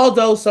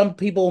 Although some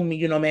people,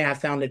 may have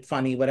found it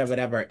funny,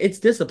 whatever. It's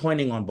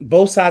disappointing on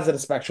both sides of the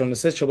spectrum. The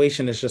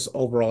situation is just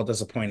overall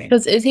disappointing.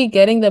 Because is he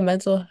getting the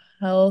mental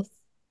health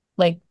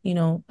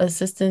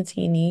assistance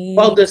he needs?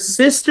 Well, the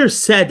sister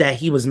said that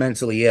he was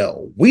mentally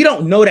ill. We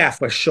don't know that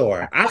for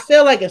sure. I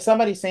feel like if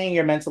somebody's saying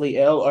you're mentally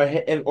ill,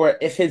 or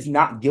if his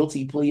not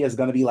guilty plea is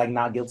going to be like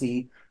not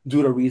guilty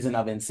due to reason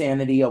of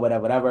insanity or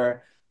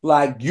whatever,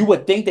 like you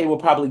would think they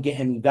would probably get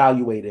him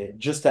evaluated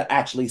just to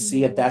actually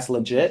see if that's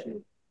legit.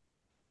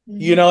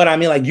 You know what I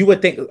mean? Like you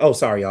would think, oh,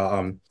 sorry,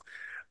 y'all.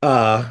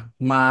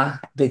 My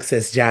big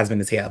sis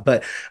Jazmen is here,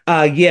 but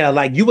yeah,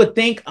 like you would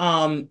think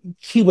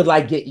he would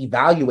like get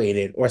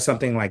evaluated or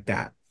something like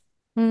that.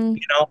 you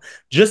know,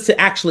 just to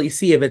actually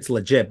see if it's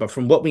legit. But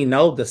from what we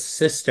know, the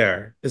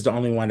sister is the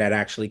only one that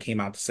actually came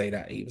out to say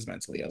that he was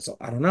mentally ill. So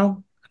I don't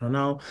know. I don't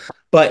know.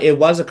 But it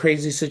was a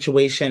crazy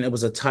situation. It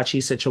was a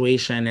touchy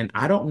situation. And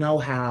I don't know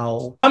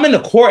how I'm in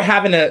the court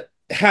having to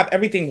have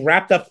everything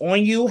wrapped up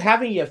on you,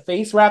 having your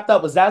face wrapped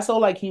up. Was that so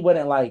like he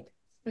wouldn't like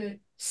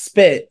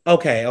spit?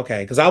 Okay,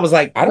 okay. Because I was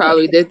like, I don't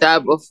Probably did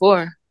that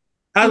before.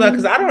 I was like,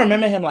 because I don't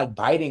remember him like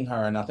biting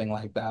her or nothing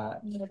like that.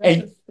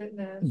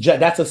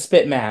 That's a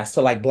spit mask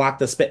to like block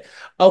the spit.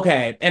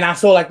 Okay. And I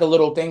saw like the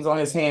little things on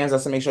his hands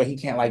just to make sure he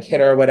can't like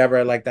hit her or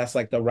whatever. Like that's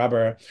like the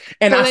rubber.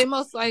 And so they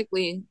most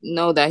likely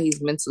know that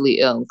he's mentally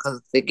ill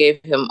because they gave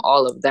him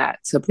all of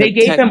that to protect They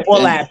gave him all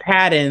him. that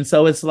padding.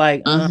 So it's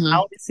like, I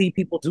don't see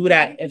people do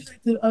that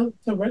to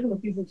regular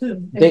people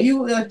too.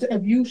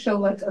 If you show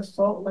like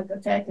assault, like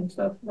attack and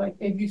stuff, like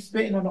if you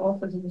spitting on the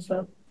officers and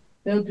stuff,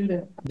 they'll do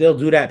that. They'll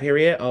do that,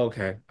 period. Oh,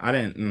 okay. I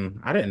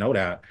didn't know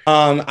that.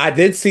 I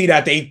did see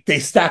that they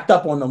stacked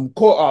up on them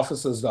court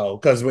officers though,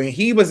 because when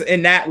he was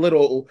in that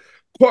little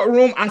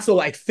courtroom, I saw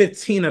like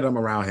 15 of them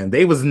around him.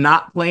 They was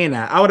not playing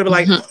that. I would have been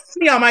like,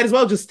 y'all might as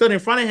well just stood in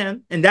front of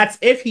him. And that's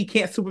if he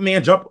can't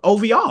Superman jump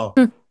over y'all.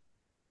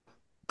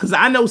 Because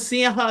I know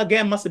seeing her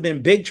again must have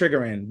been big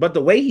triggering. But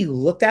the way he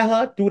looked at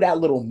her through that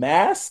little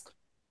mask,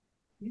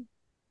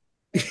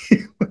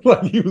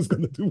 like he was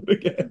gonna do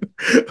it again.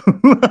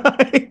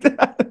 Like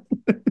that.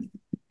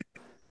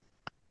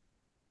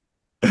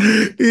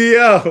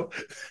 Yo,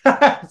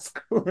 that's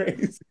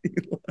crazy.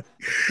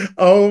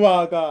 Oh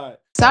my God.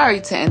 Sorry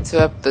to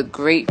interrupt the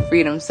Great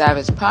Freedom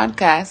Savage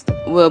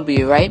podcast. We'll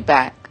be right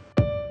back.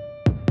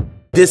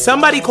 Did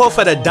somebody call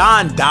for the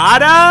Don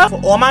Dada?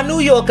 For all my New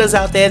Yorkers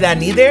out there that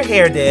need their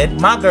hair did,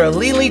 my girl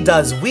Lele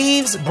does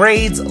weaves,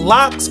 braids,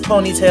 locks,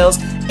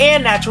 ponytails,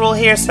 and natural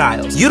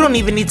hairstyles. You don't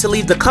even need to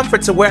leave the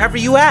comfort to wherever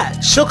you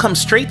at. She'll come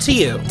straight to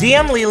you.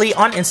 DM Lele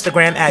on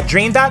Instagram at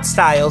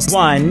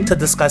dream.styles1 to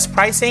discuss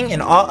pricing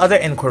and all other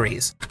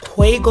inquiries.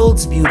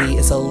 Quaygold's Beauty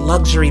is a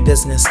luxury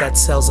business that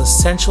sells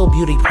essential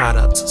beauty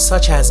products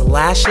such as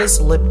lashes,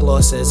 lip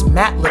glosses,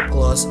 matte lip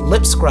gloss,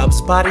 lip scrubs,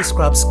 body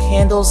scrubs,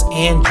 candles,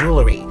 and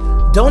jewelry.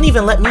 Don't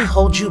even let me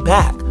hold you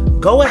back.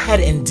 Go ahead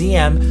and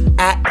DM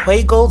at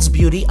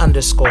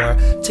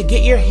QuayGoldsBeauty_ to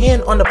get your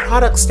hand on the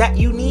products that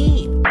you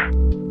need.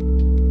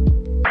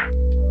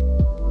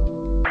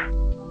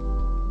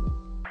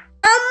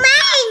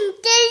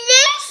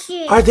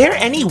 Are there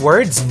any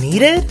words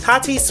needed?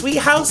 Tati's Sweet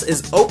House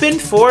is open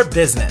for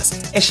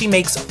business, and she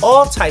makes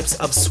all types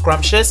of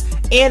scrumptious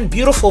and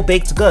beautiful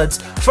baked goods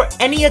for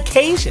any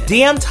occasion.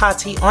 DM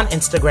Tati on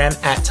Instagram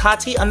at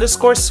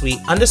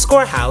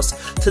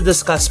Tati_sweet_house to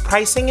discuss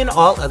pricing and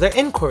all other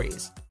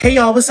inquiries. Hey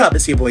y'all, what's up?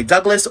 It's your boy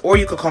Douglas, or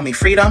you could call me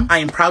Freedom. I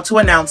am proud to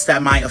announce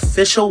that my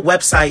official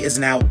website is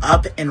now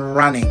up and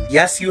running.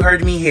 Yes, you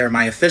heard me here.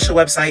 My official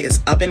website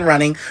is up and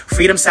running,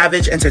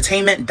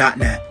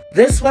 freedomsavageentertainment.net.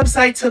 This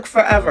website took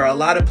forever, a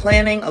lot of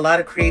planning, a lot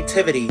of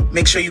creativity.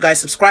 Make sure you guys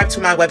subscribe to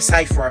my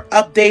website for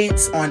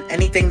updates on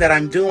anything that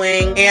I'm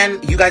doing,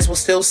 and you guys will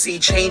still see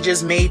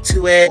changes made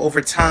to it over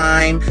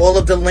time. All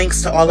of the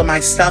links to all of my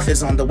stuff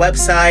is on the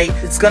website.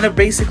 It's gonna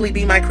basically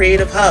be my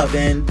creative hub,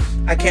 and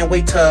I can't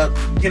wait to,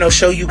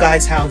 show you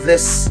guys how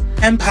this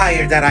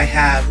empire that I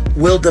have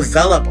will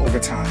develop over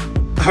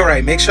time. All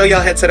right, make sure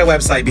y'all head to the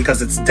website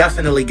because it's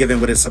definitely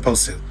giving what it's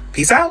supposed to.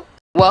 Peace out.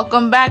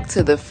 Welcome back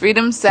to the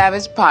Freedom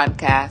Savage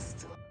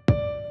podcast.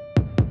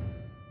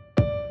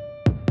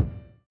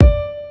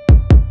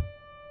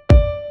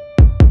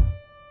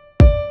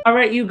 All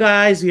right, you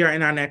guys, we are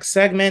in our next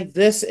segment.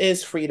 This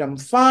is Freedom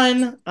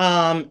Fun.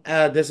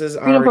 This is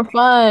Freedom for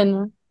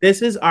fun.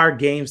 This is our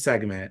game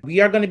segment.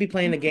 We are going to be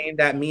playing a game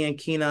that me and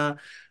Kina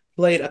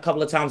played a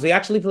couple of times. We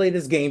actually played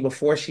this game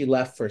before she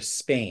left for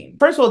Spain.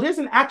 First of all, there's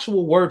an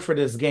actual word for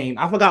this game.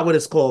 I forgot what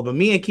it's called, but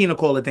me and Kina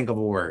call it Think of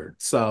a Word.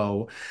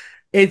 So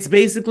it's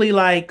basically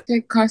like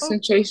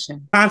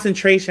concentration.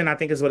 Concentration, I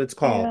think is what it's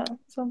called.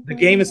 Yeah, the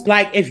game is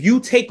like if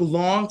you take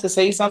long to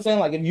say something,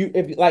 like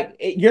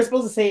you're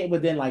supposed to say it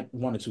within like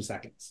 1 or 2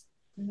 seconds.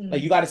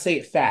 Like you got to say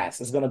it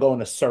fast. It's gonna go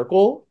in a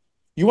circle.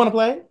 You want to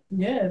play?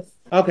 Yes.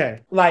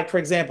 Okay. Like for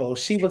example,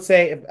 she would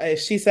say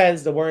if she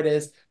says the word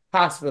is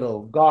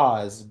hospital,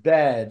 gauze,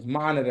 bed,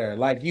 monitor.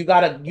 Like you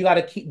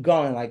gotta keep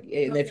going. Like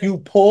and if you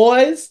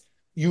pause,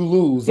 you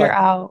lose. You're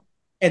out.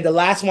 And the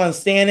last one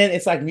standing,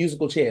 it's like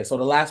musical chairs. So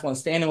the last one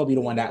standing will be the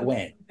one that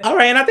wins. All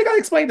right, and I think I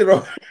explained it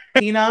wrong.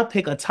 Kina,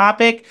 pick a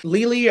topic.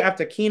 Lele, you're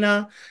after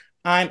Kina.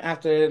 I'm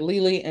after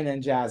Lele, and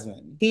then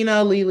Jazmen.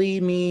 Kina,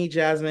 Lele, me,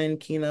 Jazmen.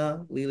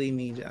 Kina, Lele,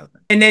 me,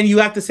 Jazmen. And then you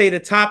have to say the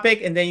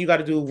topic, and then you got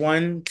to do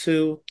 1,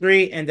 2,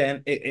 3, and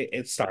then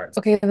it starts.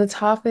 Okay, the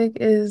topic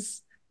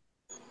is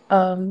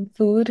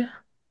food.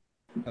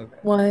 Okay.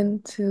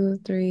 1, 2,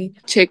 3.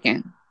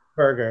 Chicken.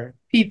 Burger.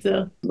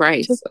 Pizza.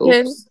 Rice.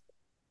 Oops.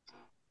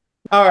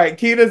 All right,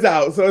 Kina's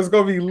out, so it's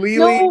gonna be Lele.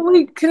 No,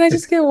 wait, can I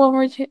just get one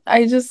more chance?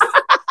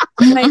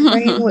 My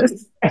brain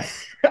was.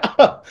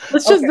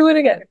 Let's just do it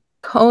again.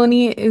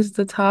 Coney is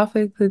the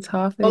topic.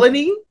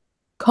 Colony?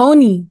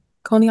 Coney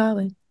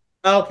Island.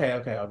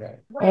 Okay.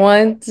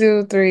 1,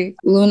 2, 3.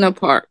 Luna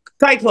Park.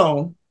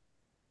 Cyclone.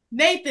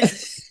 Nathan.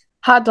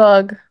 Hot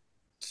dog.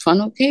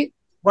 Funnel cake.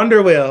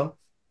 Wonder Wheel.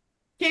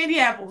 Candy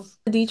apples.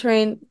 D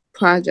train.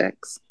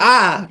 Projects.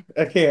 I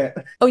can't.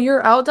 Oh,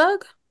 you're out,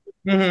 Doug?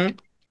 Mm-hmm.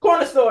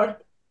 Corner store.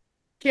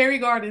 Cary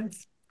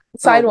Gardens.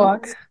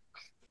 Sidewalk.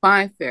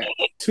 Fine Fair.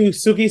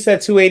 Suki said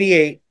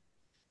 288,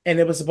 and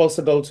it was supposed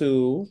to go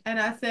to.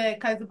 And I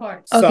said Kaiser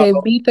Park. Okay,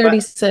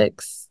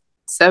 B36.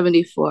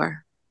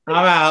 74.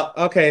 I'm out.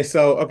 Okay,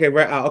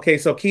 we're out. Okay,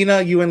 so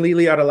Kina, you and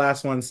Lele are the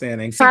last ones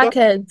standing.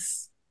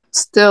 Crackheads.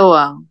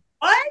 Stillwell.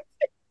 What?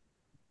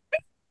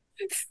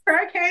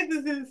 Crackheads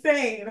is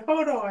insane.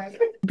 Hold on.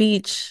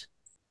 Beach.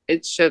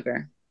 It's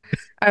sugar.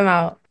 I'm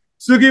out.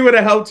 Suki would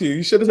have helped you.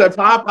 You should have said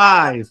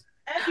Popeyes.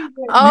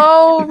 Everywhere.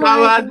 Oh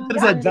my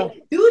Popeyes. God.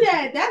 Do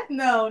that. That's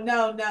no.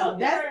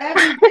 That's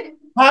everywhere.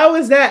 How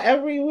is that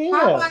everywhere?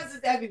 Popeyes is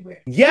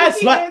everywhere. Yes,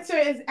 Suki but answer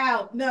is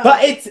out. No.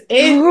 but it's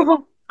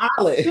in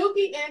Olive.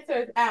 Suki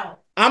answer is out.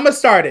 I'm gonna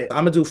start it.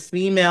 I'm gonna do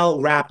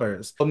female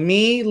rappers. So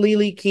me,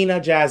 Lele, Kina,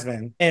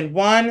 Jazmen. And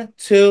 1,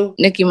 2.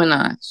 Nicki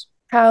Minaj.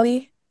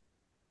 Hallie.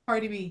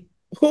 Cardi B.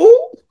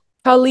 Who?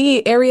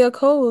 Hallie, area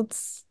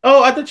codes.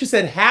 Oh, I thought you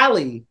said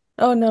Hallie.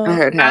 Oh no. I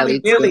heard Hallie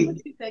too.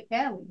 She said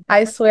Cali.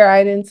 I swear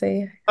I didn't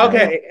say.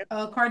 Okay.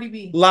 Cardi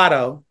B.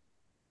 Lotto.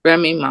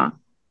 Remy Ma.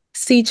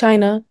 C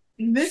China.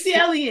 Missy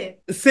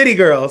Elliott. City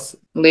Girls.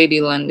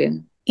 Lady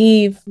London.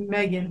 Eve.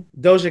 Megan.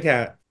 Doja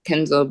Cat.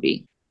 Kenzo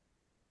B.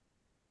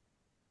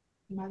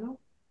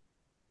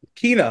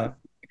 Kina.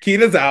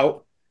 Kina's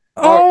out.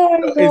 Oh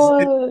my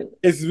God.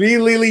 It's me,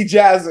 Lele,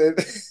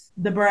 Jazzen.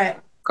 The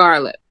Brat.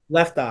 Scarlett.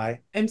 Left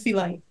Eye. MC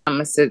Light. I'm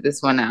gonna sit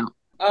this one out.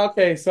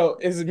 Okay, so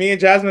is me and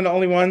Jazmen the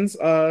only ones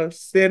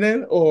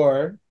standing,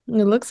 or It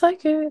looks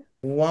like it.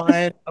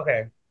 one?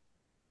 Okay.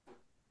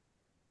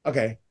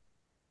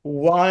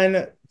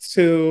 1,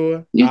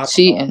 2. You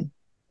cheating.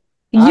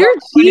 You're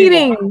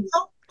cheating.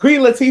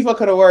 Queen Latifah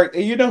could have worked.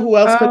 And you know who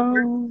else could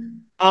work?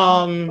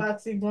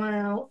 Foxy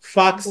Brown.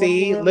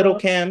 Foxy, Little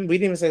Kim. We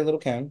didn't even say Little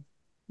Kim.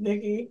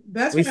 Nikki.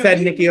 We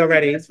said Nikki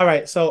already. All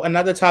right, so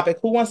another topic.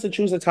 Who wants to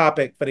choose a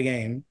topic for the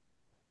game?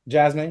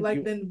 Jazmen?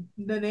 Like the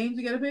names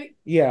you gotta pick?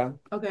 Yeah.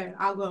 Okay,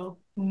 I'll go.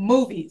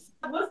 Movies.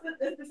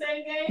 It's the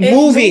same game?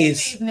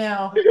 Movies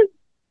now.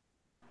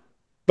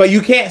 But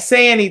you can't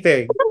say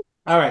anything.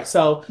 All right,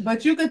 so.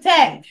 But you could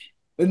tag.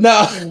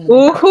 No.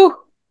 Ooh.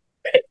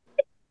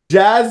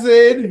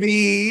 Jazzen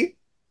v.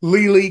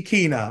 Lele,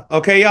 Kina.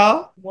 Okay,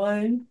 y'all?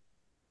 1,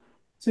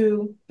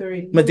 2,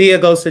 3. Medea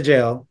goes to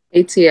jail.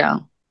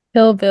 ATL.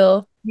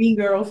 Hillbill. Mean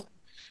Girls.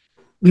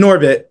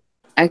 Norbit.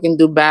 I can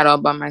do bad all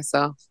by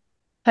myself.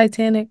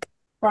 Titanic.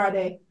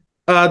 Friday.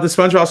 The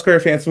SpongeBob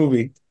SquarePants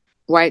movie.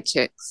 White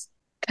Chicks.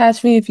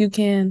 Catch Me If You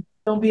Can.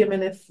 Don't Be a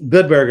Menace.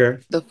 Good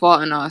Burger. The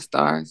Fault in Our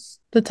Stars.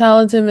 The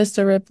Talented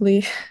Mr.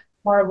 Ripley.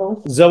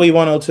 Marvel. Zoe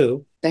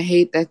 102. The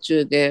Hate That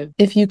You Give.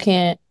 If You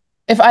Can't.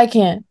 If I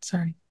Can't.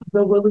 Sorry.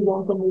 The Willy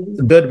Wonka movie.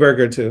 Good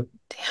Burger 2.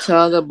 To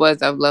All the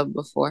Boys I've Loved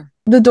Before.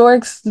 The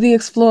Dorks, The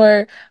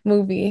Explorer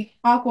movie.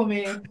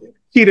 Aquaman.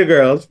 Cheetah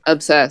Girls.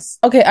 Obsessed.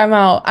 Okay, I'm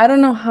out. I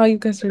don't know how you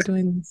guys are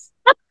doing this.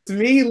 It's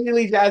me,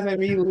 Lele, Jazmen.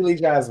 Me, Lele,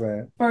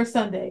 Jazmen. First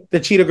Sunday. The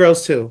Cheetah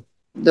Girls 2.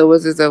 The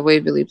Wizards of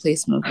Waverly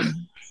Place movie.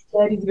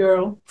 Daddy's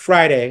Girl.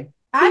 Friday.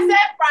 I said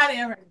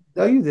Friday already.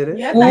 Oh, you did it.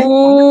 Yes, I did.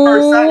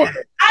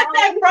 I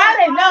said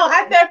Friday. No,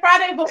 I said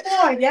Friday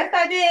before. Yes,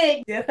 I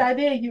did. Yes, I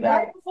did. You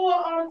right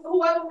before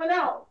whoever went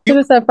out. You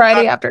have said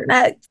Friday after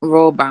next.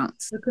 Roll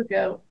Bounce. The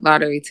Cookout.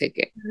 Lottery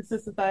Ticket. This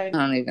is society. I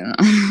don't even know.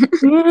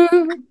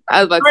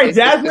 I was about All right, to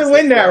say Jazmen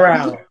win that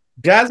round.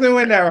 Jazmen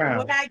win that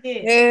round. What I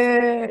get?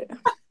 Yeah.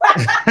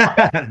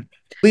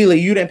 Lele,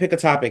 you didn't pick a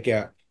topic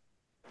yet.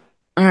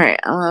 All right,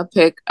 I'm gonna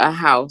pick a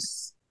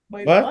house.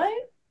 Wait, What? what?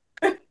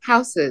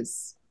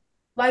 Houses.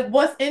 Like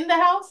what's in the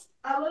house?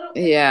 A little.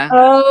 Yeah.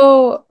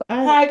 Oh,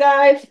 Hi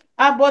guys,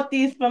 I bought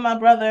these for my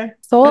brother.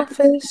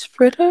 saltfish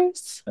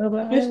fritters.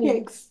 Fish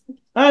cakes.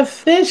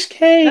 Fish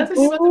cake. That's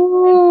what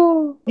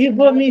Ooh. You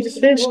bought me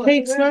fish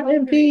cakes, not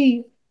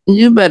MP.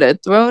 You better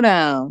throw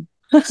down.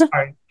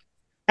 Sorry.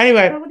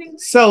 Anyway,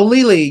 so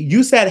Lele,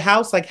 you said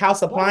house, like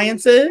house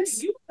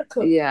appliances?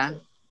 Yeah.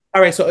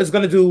 All right, so it's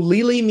going to do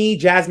Lele, me,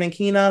 Jazmen,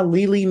 Kina.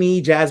 Lele,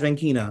 me, Jazmen,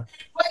 Kina.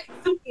 Wait,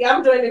 Suki,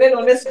 I'm joining in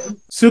on this one.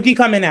 Suki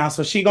coming now,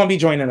 so she going to be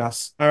joining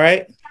us. All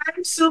right?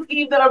 I'm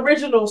Suki, the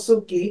original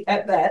Suki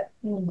at that.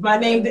 My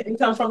name didn't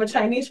come from a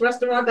Chinese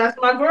restaurant. That's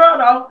my girl,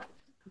 though.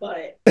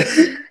 But.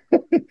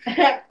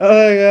 Oh, God.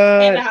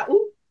 And I,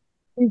 ooh.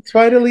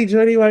 Finally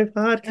joining my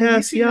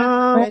podcast,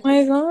 y'all. Oh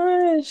my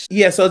gosh.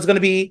 Yeah, so it's going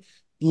to be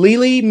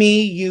Lele,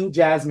 me, you,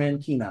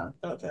 Jazmen, Kina.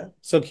 Okay.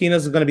 So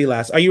Kina's going to be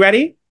last. Are you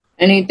ready?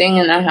 Anything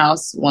in the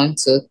house, 1,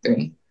 2,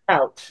 3.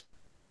 Couch.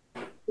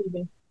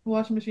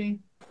 Washing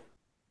machine.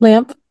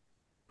 Lamp.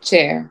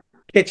 Chair.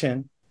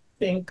 Kitchen.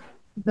 Sink.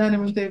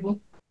 Dining room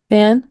table.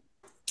 Fan.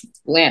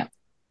 Lamp.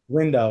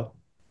 Window.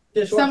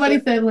 Somebody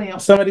said lamp.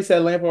 Somebody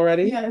said lamp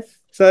already? Yes.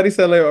 Somebody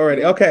said lamp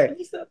already. Okay.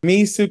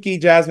 Me,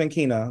 Suki, Jazmen,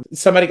 Kina.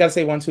 Somebody got to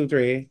say 1, 2,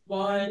 3.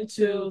 1,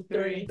 2,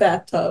 3.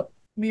 Bathtub.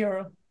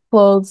 Mirror.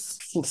 Clothes.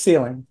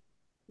 Ceiling.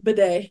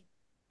 Bidet.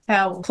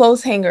 Towel.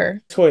 Clothes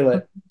hanger.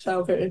 Toilet.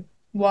 Shower curtain.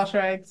 Wash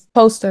rags.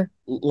 Poster.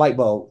 Light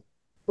bulb.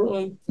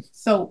 Broom.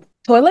 Soap.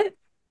 Toilet?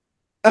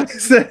 I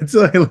said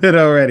toilet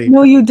already.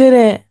 No, you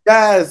didn't.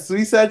 Yes,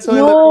 we said toilet.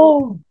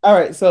 No. All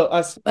right, so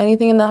us.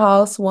 Anything in the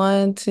house?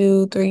 1,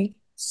 2, 3.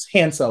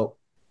 Hand soap.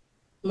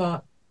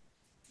 Mop.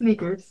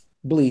 Sneakers.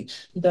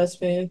 Bleach.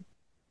 Dustpan.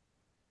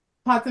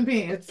 Pots and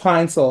pans.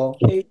 Pine Sol.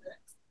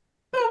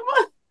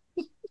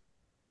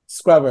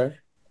 Scrubber.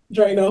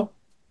 Drano.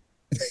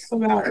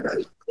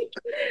 Drano.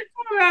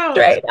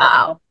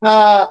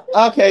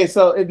 Okay,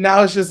 so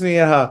now it's just me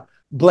and her.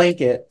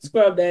 Blanket.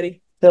 Scrub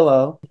daddy.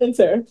 Pillow.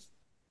 Printer.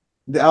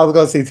 I was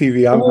gonna say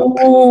TV. I was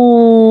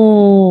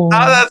Oh.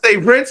 gonna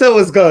say printer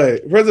was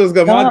good. Printer was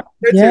good. My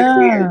printer is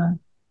weird.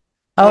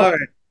 All right.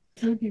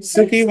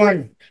 Suki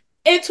won.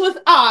 It was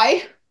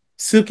I.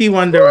 Suki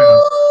won the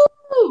round.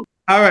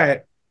 All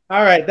right.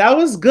 All right. That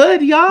was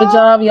good, y'all. Good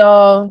job,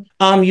 y'all.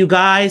 You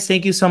guys,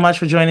 thank you so much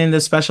for joining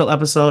this special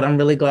episode. I'm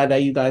really glad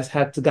that you guys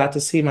got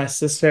to see my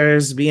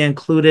sisters be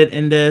included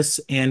in this,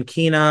 and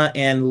Kina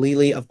and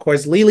Lele. Of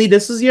course, Lele,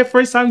 this is your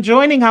first time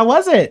joining. How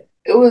was it?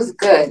 It was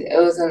good. It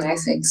was a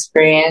nice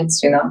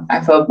experience.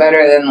 I felt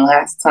better than the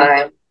last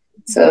time.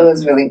 So it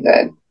was really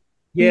good.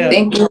 Yeah.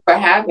 Thank you for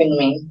having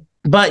me.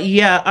 But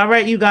yeah, all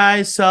right, you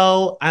guys.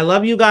 So I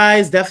love you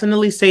guys.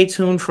 Definitely stay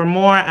tuned for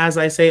more, as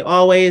I say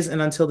always.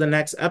 And until the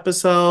next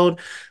episode,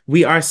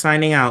 we are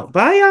signing out.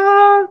 Bye,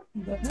 y'all.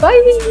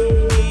 Bye.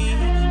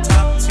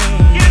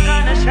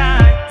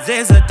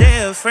 There's a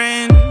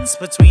difference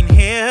between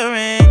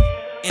hearing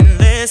and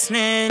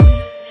listening.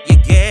 You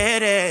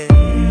get it.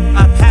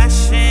 A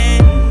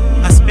passion,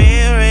 a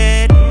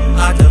spirit,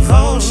 a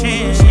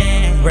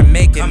devotion. We're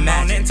making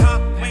magic.